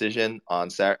win a decision on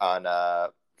Saturday.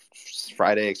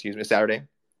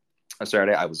 On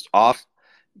Saturday, I was off.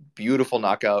 Beautiful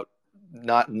knockout.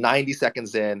 Not 90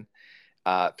 seconds in.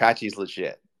 Patchy's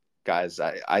legit, guys.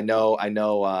 I know.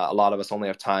 A lot of us only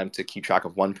have time to keep track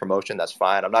of one promotion. That's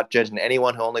fine. I'm not judging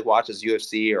anyone who only watches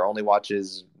UFC or only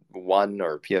watches one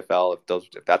or PFL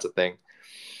if that's a thing.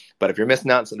 But if you're missing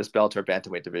out on this Bellator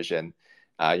Bantamweight division,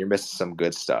 you're missing some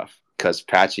good stuff, because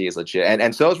Patchy is legit,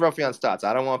 and so is Raufeon Stotts.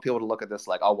 I don't want people to look at this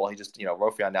like, oh well, he just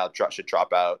Raufeon now should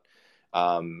drop out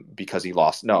because he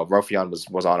lost. No, Raufeon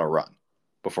was on a run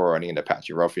before running into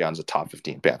Patchy. Raufeon's a top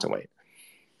 15 bantamweight.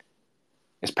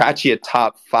 Is Patchy a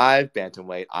top 5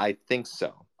 bantamweight? I think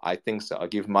so. I'll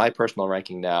give my personal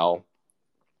ranking now.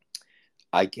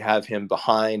 I have him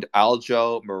behind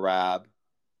Aljo, Merab,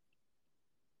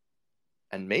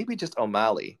 and maybe just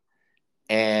O'Malley.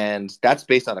 And that's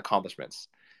based on accomplishments,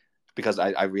 because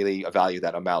I really value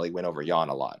that O'Malley win over Yan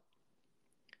a lot.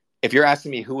 If you're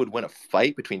asking me who would win a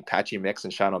fight between Patchy Mix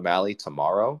and Sean O'Malley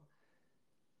tomorrow,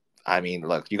 I mean,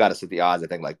 look, you got to set the odds, I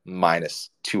think, like minus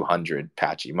 200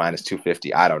 Patchy, minus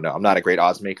 250. I don't know. I'm not a great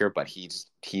odds maker, but he's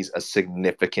a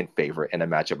significant favorite in a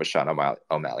matchup with Sean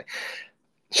O'Malley.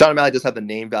 Sean O'Malley does have the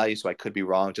name value, so I could be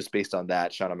wrong. Just based on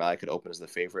that, Sean O'Malley could open as the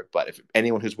favorite. But if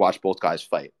anyone who's watched both guys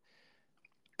fight,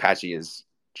 Patchy is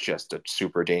just a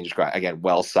super dangerous guy. Again,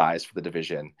 well-sized for the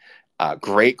division.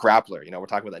 Great grappler. We're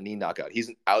talking about that knee knockout. He's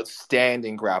an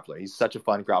outstanding grappler. He's such a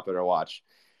fun grappler to watch.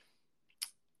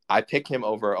 I pick him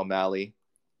over O'Malley.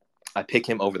 I pick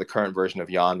him over the current version of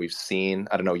Yan we've seen.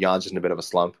 I don't know, Yan's just in a bit of a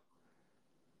slump.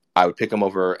 I would pick him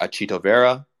over Chito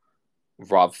Vera,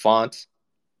 Rob Font.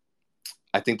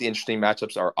 I think the interesting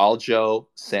matchups are Aljo,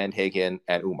 Sandhagen,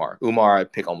 and Umar. Umar, I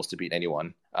pick almost to beat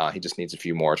anyone. He just needs a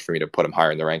few more for me to put him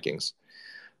higher in the rankings.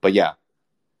 But yeah,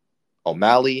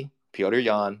 O'Malley, Petr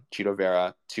Yan, Chito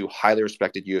Vera, two highly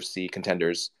respected UFC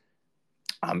contenders.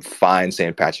 I'm fine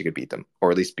saying Patchy could beat them,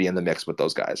 or at least be in the mix with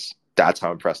those guys. That's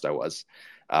how impressed I was.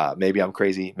 Maybe I'm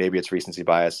crazy. Maybe it's recency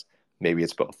bias. Maybe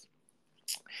it's both.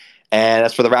 And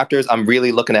as for the Raptors, I'm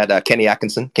really looking at Kenny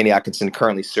Atkinson. Kenny Atkinson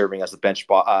currently serving as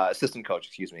the assistant coach,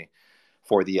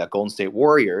 for the Golden State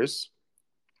Warriors.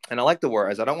 And I like the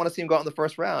Warriors. I don't want to see him go out in the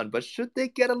first round, but should they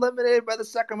get eliminated by the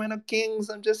Sacramento Kings,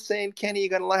 I'm just saying, Kenny, you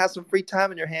got to have some free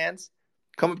time in your hands.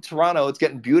 Come up to Toronto. It's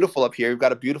getting beautiful up here. We've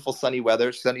got a beautiful sunny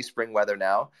spring weather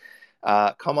now.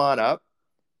 Come on up.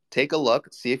 Take a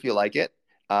look. See if you like it.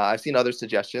 I've seen other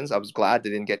suggestions. I was glad they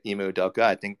didn't get Ime Udoka.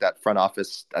 I think that front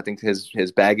office,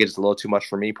 his baggage is a little too much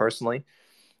for me personally.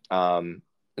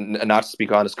 Not to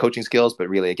speak on his coaching skills, but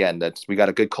really, again, we got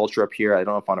a good culture up here. I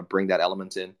don't know if I want to bring that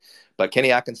element in. But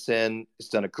Kenny Atkinson has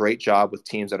done a great job with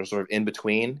teams that are sort of in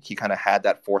between. He kind of had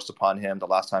that forced upon him the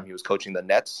last time he was coaching the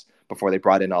Nets before they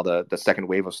brought in all the second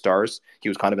wave of stars. He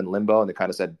was kind of in limbo, and they kind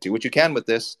of said, do what you can with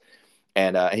this.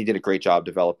 And he did a great job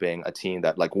developing a team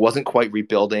that wasn't quite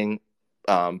rebuilding,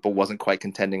 but wasn't quite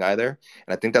contending either.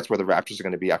 And I think that's where the Raptors are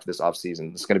going to be after this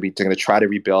offseason. They're going to try to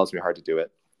rebuild. It's going to be hard to do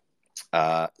it.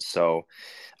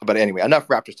 But anyway, enough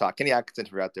Raptors talk. Kenny Atkinson,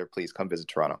 if you're out there, please come visit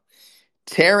Toronto.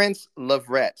 Terrence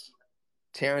Leverett,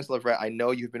 I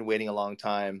know you've been waiting a long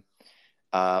time.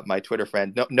 My Twitter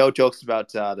friend, no jokes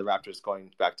about the Raptors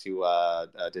going back to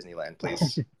Disneyland,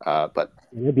 please. But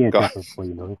it'll be interesting for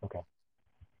you, know. It's okay.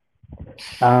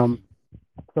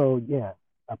 So yeah,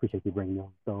 I appreciate you bringing me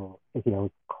on. So I was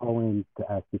calling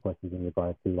to ask you questions in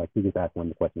regards to you just asked one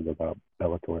of the questions about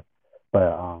Bellator,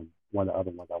 but one of the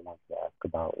other ones I wanted to ask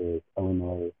about is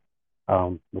Alima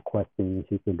requesting.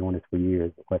 She's been doing this for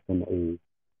years, requesting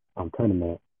a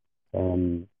tournament,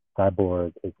 and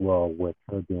Cyborg as well, with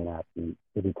her being absent.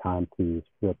 Is it time to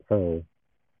strip her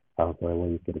so that way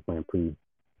you get a Grand Prix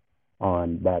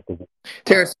on that?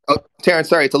 Terrence,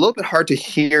 sorry, it's a little bit hard to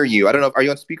hear you. I don't know. Are you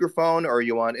on speakerphone or are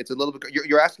you on? It's a little bit.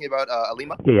 You're asking about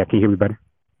Alima? Yeah. Can you hear me better?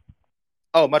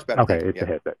 Oh, much better. Okay, it's a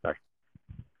headset. Sorry.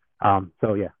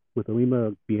 So yeah, with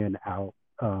Alima being out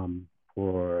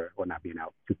not being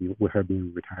out, with her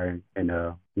being retiring in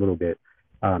a little bit,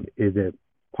 is it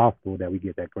possible that we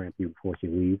get that Grand Prix before she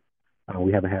leaves?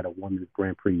 We haven't had a women's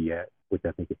Grand Prix yet, which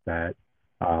I think is sad.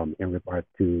 In regards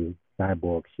to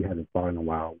Cyborg, she hasn't fought in a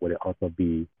while. Would it also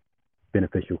be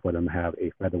beneficial for them to have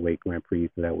a featherweight Grand Prix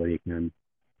so that way they can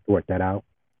sort that out?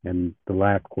 And the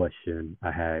last question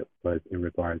I had was in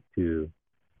regards to,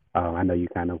 I know you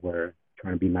kind of were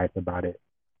trying to be nice about it,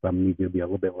 but I need you to be a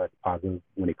little bit less positive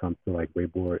when it comes to Ray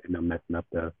Borg and them messing up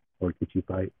the Ortiz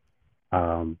fight.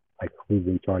 Who's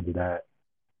in charge of that?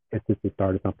 Is this the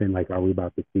start of something? Are we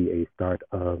about to see a start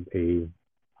of a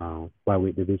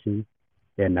flyweight division?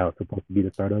 And now it's supposed to be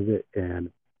the start of it.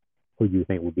 And who do you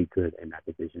think will be good in that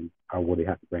division? Or will they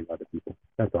have to bring other people?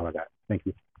 That's all I got. Thank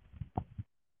you.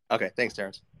 Okay, thanks,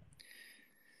 Terrence.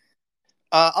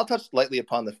 I'll touch lightly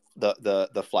upon the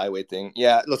flyweight thing.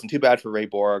 Yeah, listen, too bad for Ray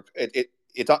Borg.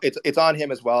 It's on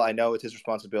him as well. I know it's his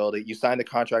responsibility. You signed the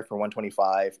contract for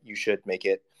 125. You should make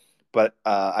it. But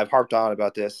I've harped on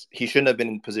about this. He shouldn't have been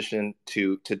in position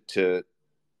to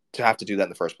have to do that in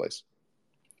the first place.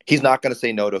 He's not going to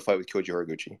say no to a fight with Koji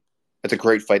Horiguchi. It's a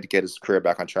great fight to get his career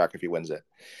back on track if he wins it.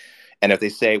 And if they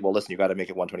say, well, listen, you got to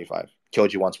make it 125.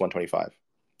 Koji wants 125.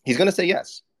 He's going to say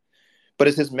yes. But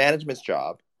it's his management's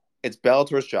job. It's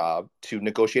Bellator's job to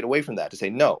negotiate away from that, to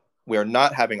say, no, we are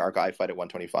not having our guy fight at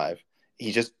 125.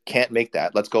 He just can't make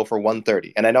that. Let's go for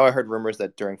 130. And I know I heard rumors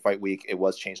that during fight week it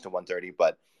was changed to 130,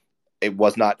 but it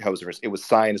was not how it was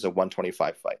signed as a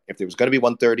 125 fight. If there was going to be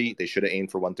 130, they should have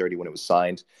aimed for 130 when it was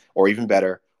signed, or even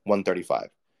better, 135.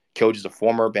 Koji is a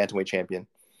former bantamweight champion.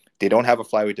 They don't have a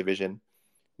flyweight division.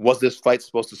 Was this fight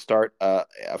supposed to start a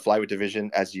flyweight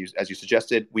division as you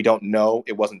suggested? We don't know.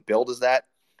 It wasn't billed as that,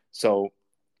 so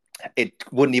it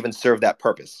wouldn't even serve that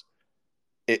purpose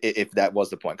if that was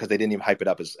the point, because they didn't even hype it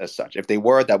up as such. If they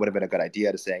were, that would have been a good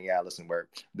idea to saying, yeah, listen,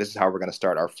 this is how we're going to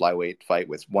start our flyweight fight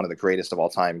with one of the greatest of all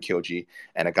time, Kyoji,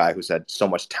 and a guy who's had so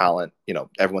much talent.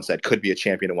 Everyone said could be a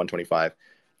champion at 125.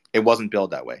 It wasn't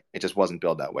built that way. It just wasn't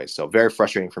built that way. So very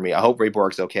frustrating for me. I hope Ray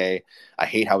Borg's okay. I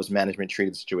hate how his management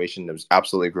treated the situation. It was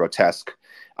absolutely grotesque.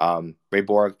 Ray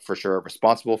Borg, for sure,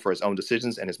 responsible for his own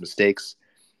decisions and his mistakes.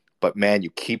 But man, you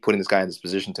keep putting this guy in this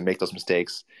position to make those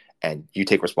mistakes, and you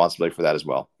take responsibility for that as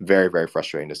well. Very, very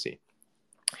frustrating to see.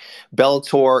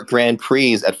 Bellator Grand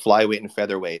Prix at flyweight and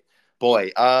featherweight.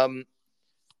 Boy, I'm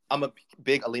a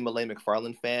big Alima Lane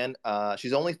McFarland fan.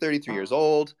 She's only 33 years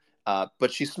old,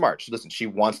 but she's smart. Listen, she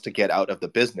wants to get out of the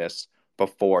business,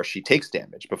 before she takes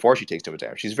damage, before she takes too much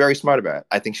damage. She's very smart about it.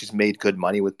 I think she's made good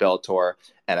money with Bellator,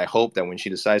 and I hope that when she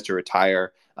decides to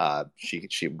retire, she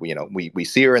we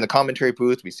see her in the commentary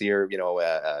booth, we see her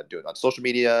doing on social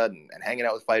media and hanging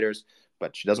out with fighters,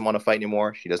 but she doesn't want to fight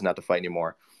anymore. She doesn't have to fight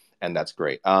anymore, and that's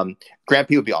great. Grand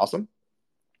Prix would be awesome.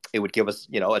 It would give us,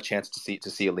 a chance to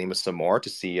see Ilima some more, to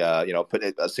see,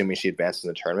 assuming she advances in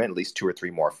the tournament, at least 2 or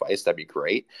 3 more fights. That'd be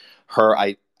great. Her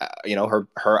ideal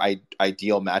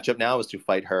matchup now is to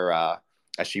fight her,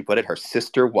 as she put it, her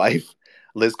sister wife,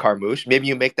 Liz Carmouche. Maybe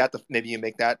you make that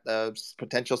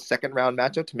potential second round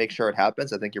matchup to make sure it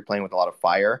happens. I think you're playing with a lot of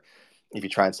fire if you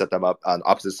try and set them up on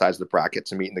opposite sides of the bracket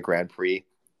to meet in the Grand Prix.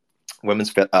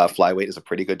 Women's flyweight is a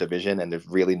pretty good division, and there's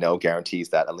really no guarantees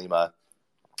that Ilima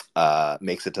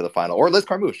makes it to the final, or Liz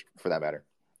Carmouche for that matter.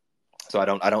 So I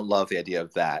don't love the idea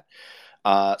of that.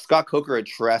 Scott Coker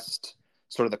addressed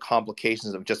sort of the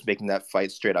complications of just making that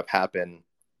fight straight up happen,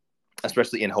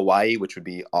 especially in Hawaii, which would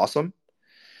be awesome.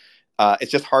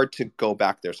 It's just hard to go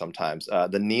back there sometimes.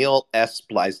 The Neil S.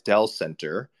 Blaisdell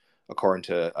Center, according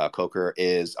to Coker,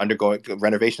 is undergoing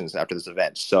renovations after this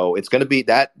event. So it's going to be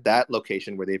that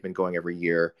location where they've been going every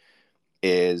year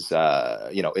is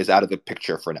out of the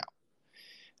picture for now.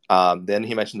 Then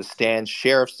he mentioned the Stan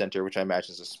Sheriff Center, which I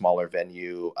imagine is a smaller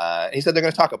venue. He said they're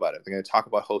going to talk about it. They're going to talk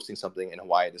about hosting something in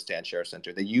Hawaii at the Stan Sheriff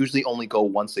Center. They usually only go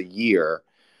once a year.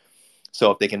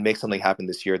 So if they can make something happen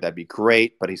this year, that'd be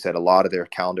great. But he said a lot of their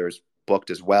calendars booked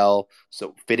as well.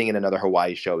 So fitting in another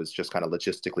Hawaii show is just kind of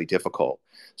logistically difficult.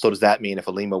 So does that mean if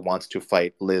Ilima wants to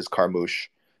fight Liz Carmouche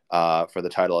for the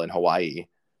title in Hawaii,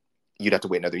 you'd have to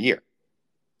wait another year?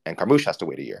 And Carmouche has to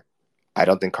wait a year. I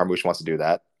don't think Carmouche wants to do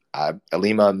that.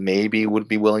 Ilima maybe would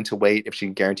be willing to wait if she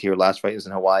can guarantee her last fight is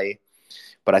in Hawaii.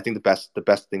 But I think the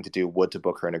best thing to do would to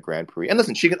book her in a Grand Prix. And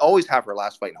listen, she can always have her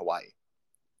last fight in Hawaii.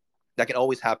 That can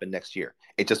always happen next year.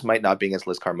 It just might not be against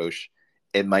Liz Carmouche.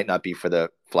 It might not be for the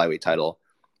flyweight title,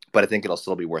 but I think it'll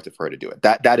still be worth it for her to do it.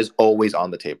 That is always on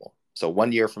the table. So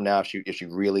 1 year from now, if she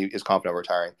really is confident of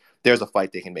retiring, there's a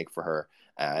fight they can make for her,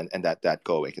 and that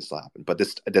go away can still happen. But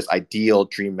this ideal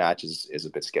dream match is a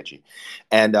bit sketchy.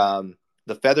 And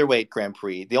the featherweight Grand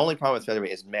Prix, the only problem with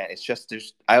featherweight is, man, it's just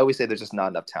I always say there's just not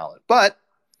enough talent. But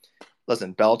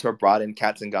listen, Bellator brought in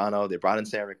Kat Zingano, they brought in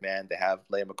Sarah McMahon, they have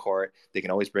Leia McCourt, they can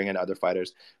always bring in other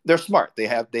fighters. They're smart. They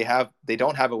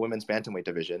don't have a women's bantamweight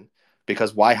division,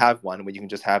 because why have one when you can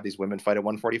just have these women fight at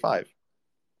 145?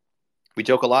 We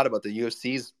joke a lot about the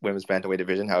UFC's women's bantamweight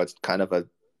division, how it's kind of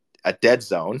a dead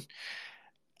zone.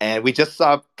 And we just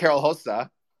saw Carol Hossa,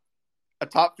 a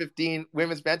top 15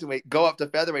 women's bantamweight, go up to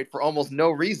featherweight for almost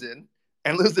no reason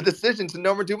and lose the decision to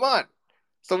Norma Dumont.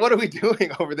 So what are we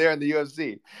doing over there in the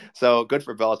UFC? So good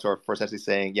for Bellator for essentially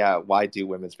saying, yeah, why do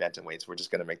women's bantamweights? We're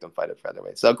just going to make them fight at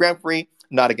featherweight. So Grand Prix,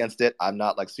 not against it. I'm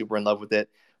not like super in love with it.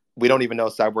 We don't even know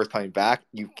if Cyborg's coming back.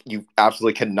 You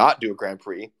absolutely cannot do a Grand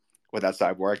Prix without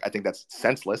Cyborg. I think that's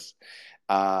senseless.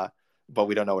 But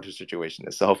we don't know what her situation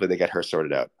is. So hopefully they get her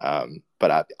sorted out.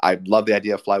 But I love the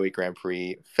idea of flyweight Grand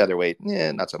Prix, featherweight,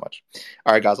 not so much.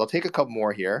 All right, guys, I'll take a couple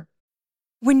more here.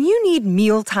 When you need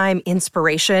mealtime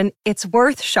inspiration, it's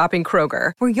worth shopping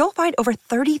Kroger, where you'll find over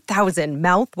 30,000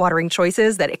 mouth-watering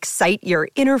choices that excite your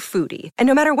inner foodie. And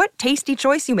no matter what tasty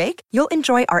choice you make, you'll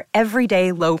enjoy our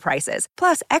everyday low prices,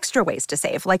 plus extra ways to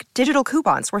save, like digital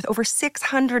coupons worth over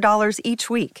 $600 each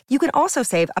week. You can also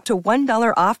save up to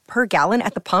 $1 off per gallon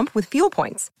at the pump with fuel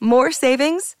points. More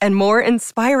savings and more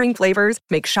inspiring flavors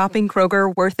make shopping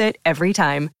Kroger worth it every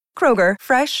time. Kroger,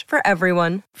 fresh for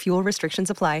everyone. Fuel restrictions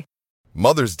apply.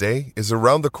 Mother's Day is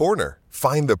around the corner.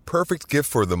 Find the perfect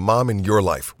gift for the mom in your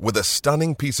life with a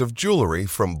stunning piece of jewelry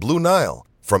from Blue Nile.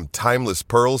 From timeless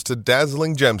pearls to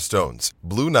dazzling gemstones,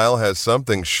 Blue Nile has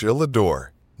something she'll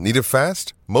adore. Need it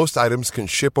fast? Most items can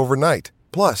ship overnight.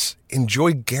 Plus,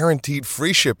 enjoy guaranteed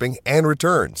free shipping and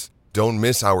returns. Don't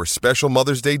miss our special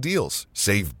Mother's Day deals.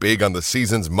 Save big on the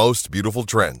season's most beautiful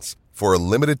trends. For a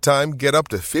limited time, get up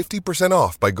to 50%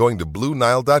 off by going to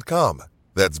BlueNile.com.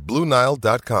 That's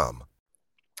BlueNile.com.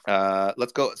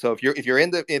 Let's go. So if you're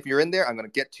in there, I'm going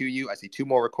to get to you. I see 2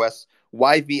 more requests.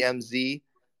 YVMZ,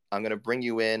 I'm going to bring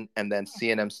you in, and then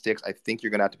CNM Sticks. I think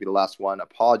you're going to have to be the last one.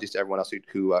 Apologies to everyone else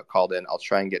who called in. I'll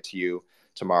try and get to you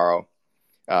tomorrow.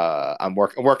 I'm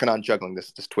working on juggling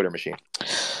this Twitter machine.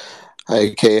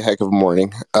 Hi, Kay. Heck of a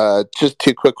morning. Just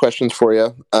 2 quick questions for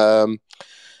you.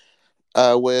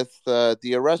 With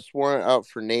the arrest warrant out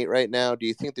for Nate right now, do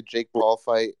you think the Jake Paul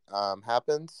fight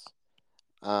happens?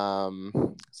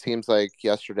 Seems like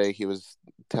yesterday he was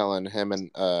telling him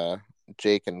and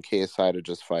Jake and KSI to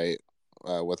just fight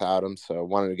without him. So I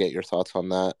wanted to get your thoughts on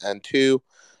that. And 2,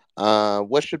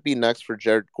 what should be next for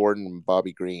Jared Gordon and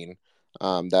Bobby Green?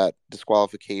 That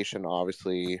disqualification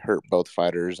obviously hurt both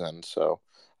fighters, and so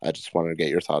I just wanted to get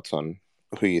your thoughts on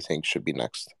who you think should be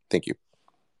next. Thank you.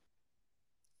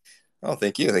 Oh,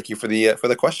 thank you for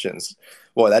the questions.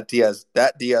 Boy, that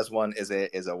Diaz one is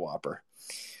a whopper.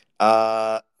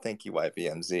 Thank you,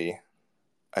 YVMZ.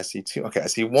 I see two. Okay, I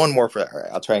see one more for. All right,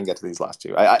 I'll try and get to these last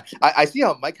two. I see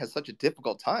how Mike has such a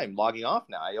difficult time logging off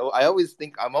now. I always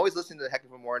think I'm always listening to the Heck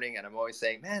of a Morning, and I'm always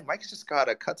saying, man, Mike's just got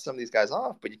to cut some of these guys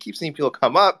off. But you keep seeing people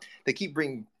come up. They keep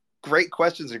bringing great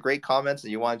questions and great comments,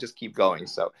 and you want to just keep going.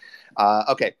 So,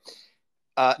 okay,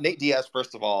 Nate Diaz.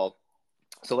 First of all,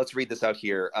 so let's read this out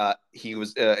here. He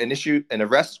was an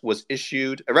arrest warrant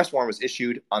was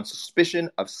issued on suspicion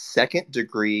of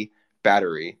second-degree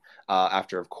battery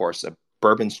after, of course, a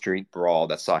Bourbon Street brawl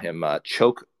that saw him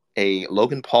choke a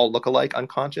Logan Paul lookalike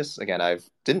unconscious. Again, I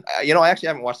actually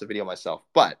haven't watched the video myself,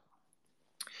 but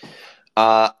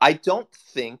I don't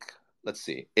think. Let's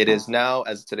see. It is now,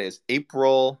 as today is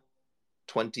April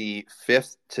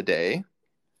 25th today.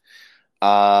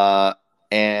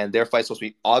 And their fight's supposed to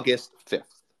be August 5th.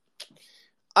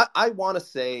 I want to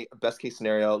say best case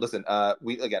scenario. Listen, I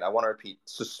want to repeat: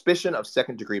 suspicion of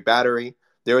second degree battery.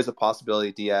 There is a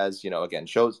possibility Diaz,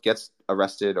 gets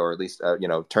arrested or at least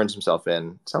turns himself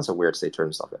in. Sounds so weird to say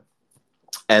turns himself in.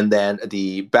 And then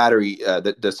the battery,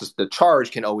 the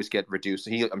charge can always get reduced.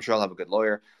 I'm sure I'll have a good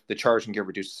lawyer. The charge can get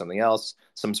reduced to something else,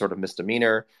 some sort of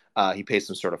misdemeanor. He pays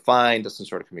some sort of fine, does some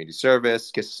sort of community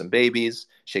service, kisses some babies,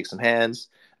 shakes some hands.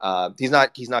 He's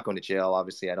not going to jail.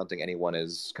 Obviously, I don't think anyone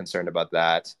is concerned about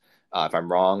that. If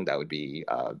I'm wrong, that would be,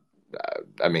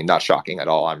 not shocking at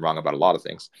all. I'm wrong about a lot of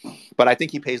things, but I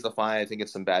think he pays the fine. I think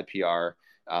it's some bad PR.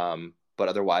 But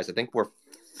otherwise, I think we're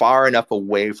far enough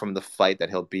away from the fight that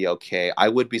he'll be okay. I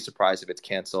would be surprised if it's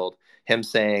canceled. Him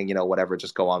saying, whatever,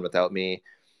 just go on without me.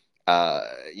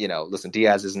 Listen,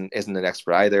 Diaz isn't an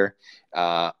expert either.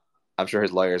 I'm sure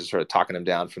his lawyers are sort of talking him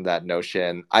down from that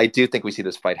notion. I do think we see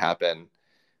this fight happen.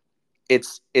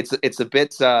 It's a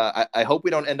bit. I hope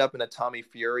we don't end up in a Tommy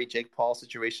Fury, Jake Paul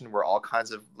situation where all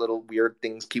kinds of little weird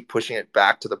things keep pushing it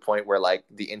back to the point where like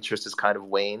the interest is kind of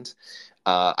waned.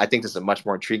 I think this is a much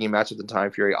more intriguing matchup than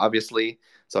Tommy Fury, obviously.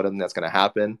 So I don't think that's going to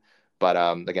happen. But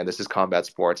again, this is combat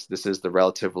sports. This is the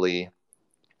relatively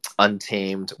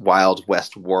untamed Wild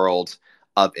West world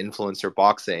of influencer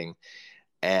boxing.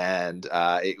 And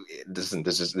this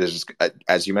is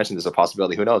as you mentioned, there's a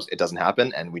possibility. Who knows? It doesn't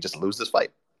happen, and we just lose this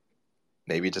fight.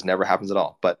 Maybe it just never happens at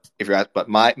all. But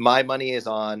my money is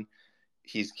on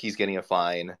he's getting a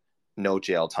fine, no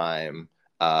jail time.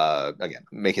 Again,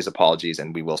 make his apologies,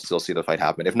 and we will still see the fight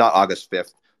happen. If not August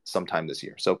 5th, sometime this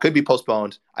year. So it could be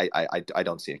postponed. I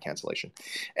don't see a cancellation.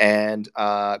 And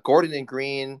Gordon and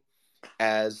Green,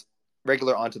 as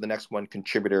regular on to the next one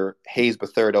contributor, Hayes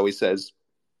III always says,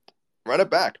 run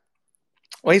it back.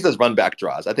 Well, he says run back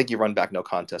draws. I think you run back no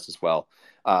contest as well.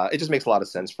 It just makes a lot of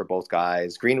sense for both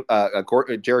guys. Jared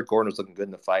Gordon was looking good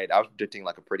in the fight. I was predicting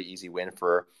like a pretty easy win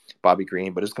for Bobby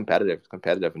Green, but it was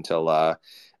competitive until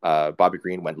Bobby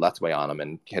Green went left way on him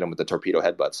and hit him with the torpedo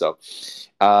headbutt. So,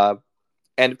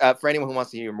 for anyone who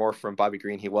wants to hear more from Bobby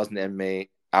Green, he was in the MMA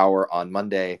Hour on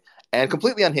Monday and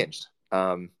completely unhinged.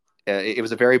 It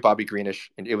was a very Bobby Greenish.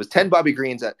 It was 10 Bobby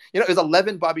Greens it was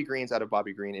 11 Bobby Greens out of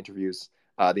Bobby Green interviews.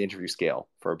 The interview scale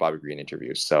for Bobby Green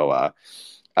interviews. So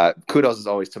kudos as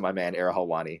always to my man Ara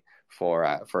Helwani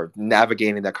for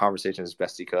navigating that conversation as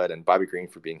best he could, and Bobby Green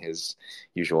for being his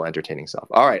usual entertaining self.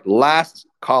 All right, last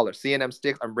caller, CNM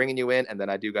Sticks. I'm bringing you in, and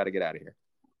then I do got to get out of here.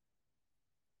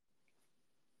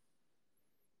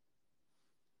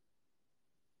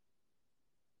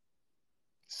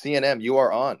 CNM, you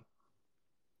are on.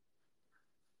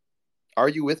 Are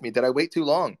you with me? Did I wait too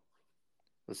long?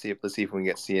 Let's see if we can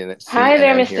get CNN. Hi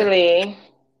there, Mr. Here. Lee.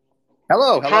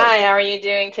 Hello. Hi, how are you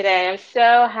doing today? I'm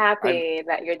so happy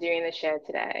that you're doing the show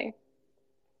today.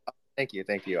 Thank you.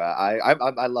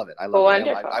 I love it. I love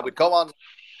Wonderful. it. I would go on.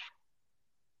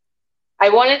 I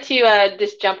wanted to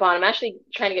just jump on. I'm actually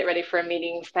trying to get ready for a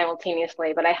meeting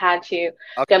simultaneously, but I had to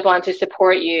jump on to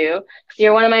support you because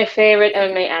you're one of my favorite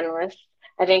MMA analysts.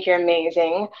 I think you're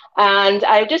amazing. And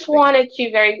I just wanted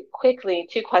to very quickly,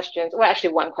 two questions. Well,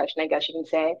 actually one question, I guess you can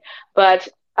say. But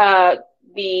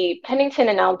the Pennington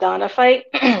and Aldana fight,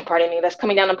 pardon me, that's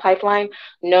coming down the pipeline,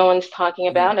 no one's talking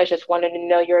about. I just wanted to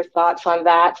know your thoughts on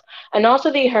that. And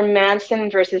also the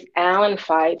Hermanson versus Allen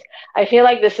fight. I feel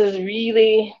like this is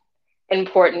really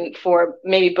important for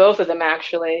maybe both of them,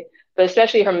 actually. But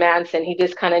especially Hermanson, he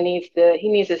just kind of needs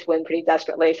this win pretty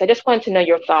desperately. So I just wanted to know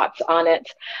your thoughts on it.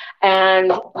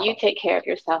 And you take care of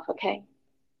yourself, okay?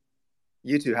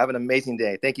 You too. Have an amazing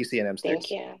day. Thank you, CNM Sticks.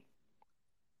 Thank you.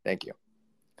 Thank you.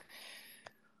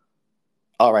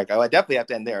 All right, I definitely have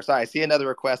to end there. Sorry, I see another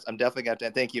request. I'm definitely going to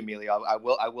have to. Thank you, Amelia. I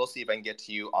will see if I can get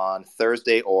to you on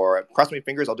Thursday, or cross my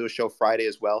fingers, I'll do a show Friday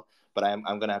as well. But I'm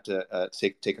going to have to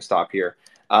take a stop here.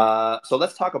 So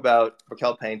let's talk about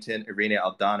Raquel Pennington, Irene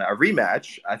Aldana, a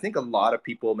rematch. I think a lot of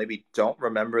people maybe don't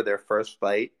remember their first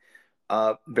fight.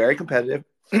 Very competitive.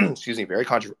 Excuse me. Very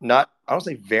I don't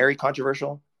say very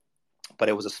controversial, but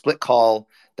it was a split call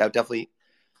that definitely.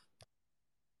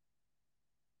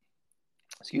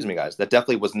 Excuse me, guys. That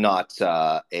definitely was not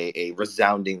a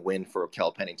resounding win for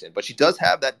Raquel Pennington, but she does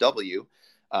have that W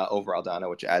over Aldana,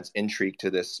 which adds intrigue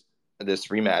to this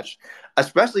rematch,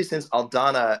 especially since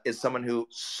Aldana is someone who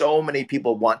so many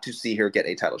people want to see her get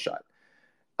a title shot.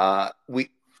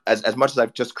 As much as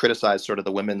I've just criticized sort of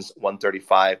the women's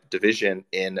 135 division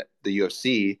in the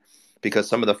UFC, because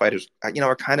some of the fighters,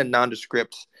 are kind of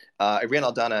nondescript. Irene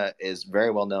Aldana is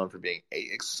very well known for being an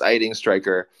exciting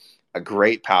striker, a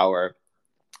great power.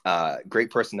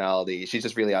 Great personality. She's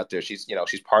just really out there. She's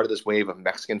part of this wave of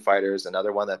Mexican fighters.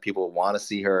 Another one that people want to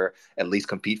see her at least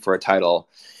compete for a title.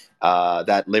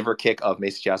 That liver kick of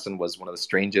Macy Chiasson was one of the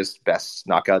strangest, best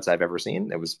knockouts I've ever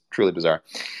seen. It was truly bizarre.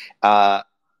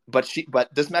 But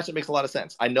this matchup makes a lot of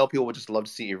sense. I know people would just love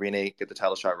to see Irene get the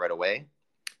title shot right away.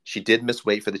 She did miss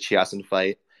weight for the Chiasson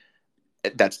fight.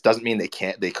 That doesn't mean they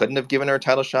couldn't have given her a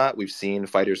title shot. We've seen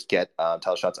fighters get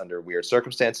title shots under weird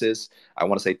circumstances. I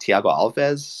want to say Thiago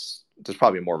Alves. There's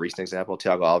probably a more recent example.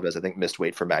 Thiago Alves, I think, missed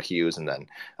weight for Matt Hughes and then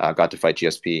got to fight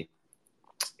GSP.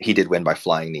 He did win by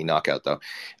flying knee knockout, though.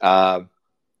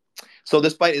 So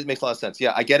this fight, it makes a lot of sense.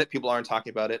 Yeah, I get it. People aren't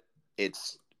talking about it.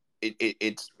 It's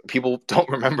people don't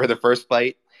remember the first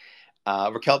fight.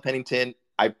 Raquel Pennington,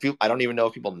 I don't even know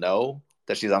if people know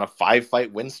that she's on a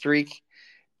 5-fight win streak.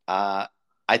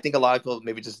 I think a lot of people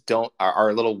maybe just are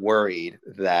a little worried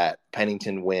that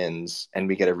Pennington wins and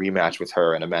we get a rematch with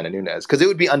her and Amanda Nunes, because it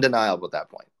would be undeniable at that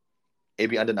point.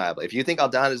 It'd be undeniable. If you think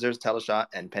Aldana deserves a title shot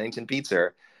and Pennington beats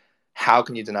her, how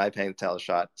can you deny Pennington a title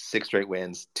shot? 6 straight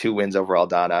wins, 2 wins over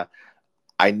Aldana.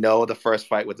 I know the first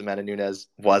fight with Amanda Nunes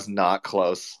was not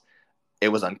close. It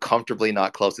was uncomfortably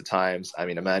not close at times. I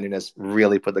mean, Amanda Nunes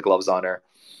really put the gloves on her,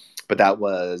 but that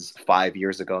was 5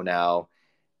 years ago now.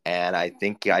 And I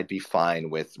think I'd be fine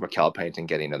with Raquel Pennington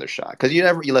getting another shot, because you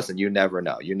never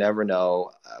know. You never know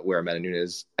where Amanda Nunes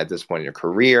is at this point in her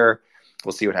career.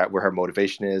 We'll see where her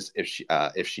motivation is.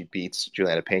 If she beats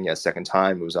Juliana Pena a second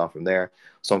time, moves on from there.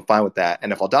 So I'm fine with that.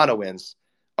 And if Aldana wins,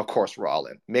 of course we're all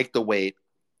in. Make the weight,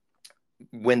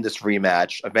 win this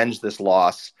rematch, avenge this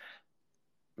loss.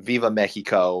 Viva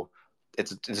Mexico!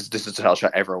 This is a title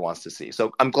shot everyone wants to see.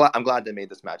 So I'm glad they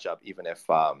made this matchup, even if.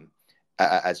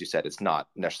 As you said, it's not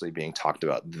necessarily being talked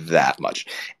about that much.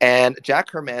 And Jack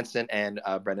Hermansson and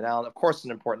Brendan Allen, of course, is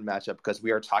an important matchup because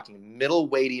we are talking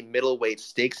middleweight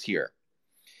stakes here.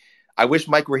 I wish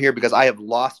Mike were here because I have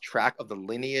lost track of the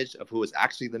lineage of who is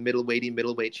actually the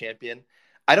middleweight champion.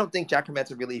 I don't think Jack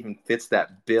Hermansson really even fits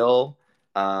that bill.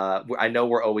 I know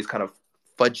we're always kind of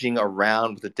fudging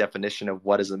around with the definition of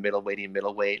what is a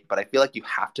middleweight, but I feel like you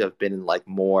have to have been in like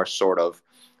more sort of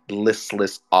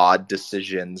listless, odd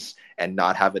decisions and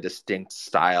not have a distinct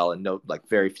style and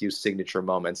very few signature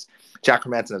moments. Jack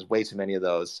Hermansson has way too many of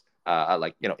those,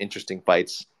 interesting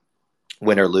fights,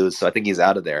 win or lose. So I think he's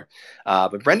out of there.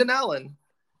 But Brendan Allen,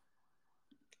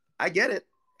 I get it.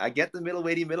 I get the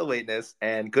middleweightness,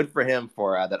 and good for him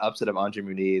for that upset of Andre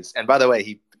Muniz. And by the way,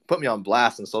 he put me on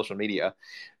blast on social media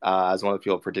as one of the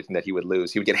people predicting that he would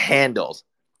lose. He would get handled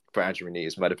for Andre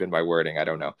Muniz. Might have been my wording. I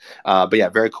don't know. But yeah,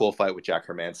 very cool fight with Jack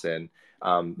Hermansson.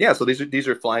 So these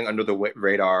are flying under the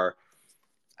radar.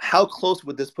 How close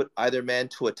would this put either man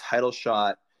to a title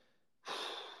shot?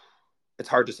 It's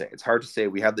hard to say.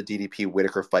 We have the DDP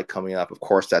Whitaker fight coming up. Of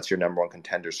course, that's your number one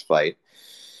contenders fight.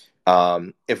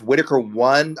 If Whitaker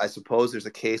won, I suppose there's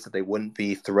a case that they wouldn't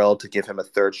be thrilled to give him a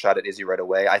third shot at Izzy right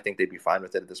away. I think they'd be fine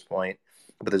with it at this point,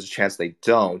 but there's a chance they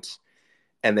don't.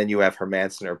 And then you have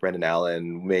Hermansson or Brendan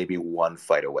Allen maybe one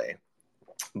fight away.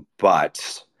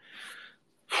 But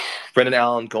Brendan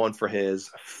Allen going for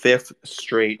his 5th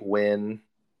straight win.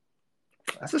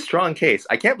 That's a strong case.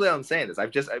 I can't believe I'm saying this.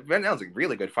 Brendan Allen's a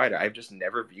really good fighter. I've just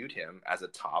never viewed him as a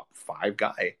top 5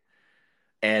 guy.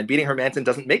 And beating Hermansson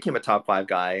doesn't make him a top 5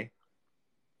 guy,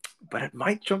 but it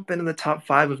might jump in the top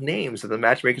 5 of names that the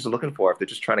matchmakers are looking for if they're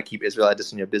just trying to keep Israel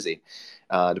Adesanya busy,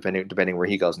 depending where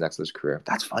he goes next in his career.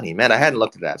 That's funny, man. I hadn't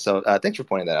looked at that. So thanks for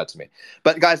pointing that out to me.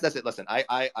 But guys, that's it. Listen,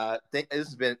 I think this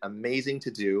has been amazing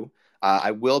to do.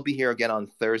 I will be here again on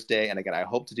Thursday. And again, I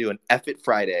hope to do an F It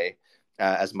Friday,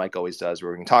 as Mike always does,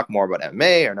 where we can talk more about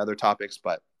MMA and other topics.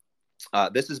 But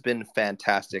this has been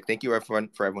fantastic. Thank you for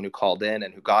everyone who called in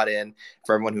and who got in,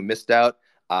 for everyone who missed out.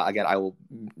 Again, I will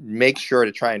make sure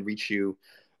to try and reach you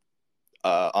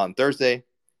on Thursday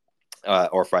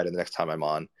or Friday the next time I'm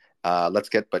on.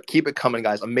 But keep it coming,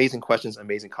 guys. Amazing questions,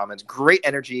 amazing comments, great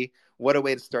energy. What a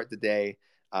way to start the day.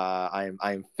 I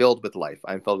am filled with life.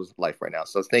 I'm filled with life right now.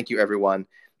 So thank you, everyone.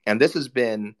 And this has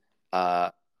been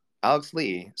Alex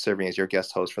Lee serving as your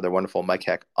guest host for the wonderful Mike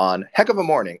Heck on Heck of a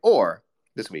Morning, or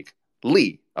this week,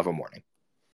 Lee of a Morning.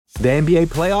 The NBA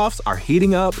playoffs are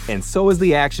heating up, and so is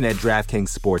the action at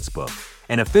DraftKings Sportsbook,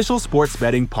 an official sports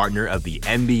betting partner of the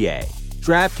NBA.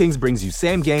 DraftKings brings you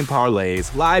same-game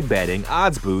parlays, live betting,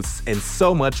 odds boosts, and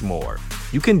so much more.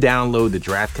 You can download the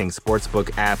DraftKings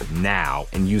Sportsbook app now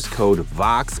and use code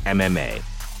VOXMMA.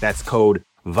 That's code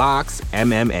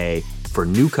VOXMMA for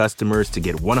new customers to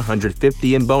get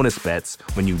 $150 in bonus bets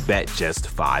when you bet just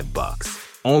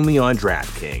 $5. Only on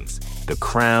DraftKings. The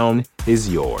crown is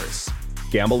yours.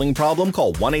 Gambling problem?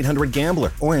 Call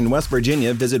 1-800-GAMBLER. Or in West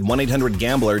Virginia, visit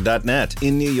 1-800-GAMBLER.net.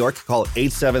 In New York, call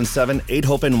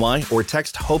 877-8-HOPE-NY or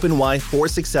text HOPE-NY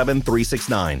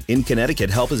 467-369. In Connecticut,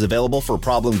 help is available for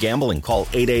problem gambling. Call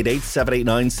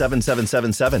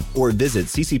 888-789-7777 or visit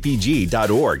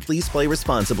ccpg.org. Please play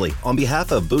responsibly. On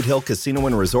behalf of Boot Hill Casino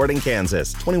and Resort in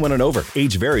Kansas, 21 and over.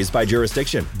 Age varies by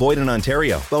jurisdiction. Void in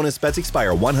Ontario. Bonus bets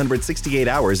expire 168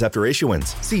 hours after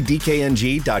issuance. See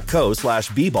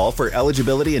dkng.co/bball for eligibility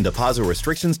and deposit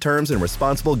restrictions, terms, and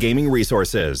responsible gaming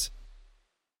resources.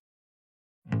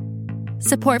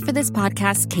 Support for this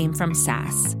podcast came from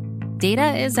SAS.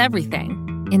 Data is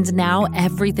everything, and now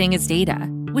everything is data,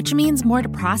 which means more to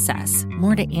process,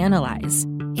 more to analyze.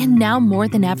 And now more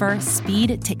than ever,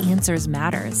 speed to answers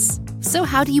matters. So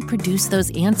how do you produce those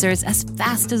answers as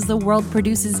fast as the world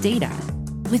produces data?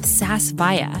 With SAS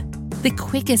Viya, the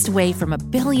quickest way from a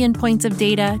billion points of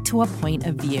data to a point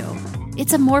of view.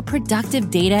 It's a more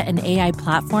productive data and AI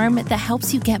platform that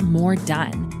helps you get more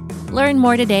done. Learn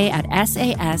more today at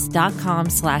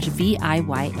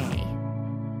sas.com/VIYA.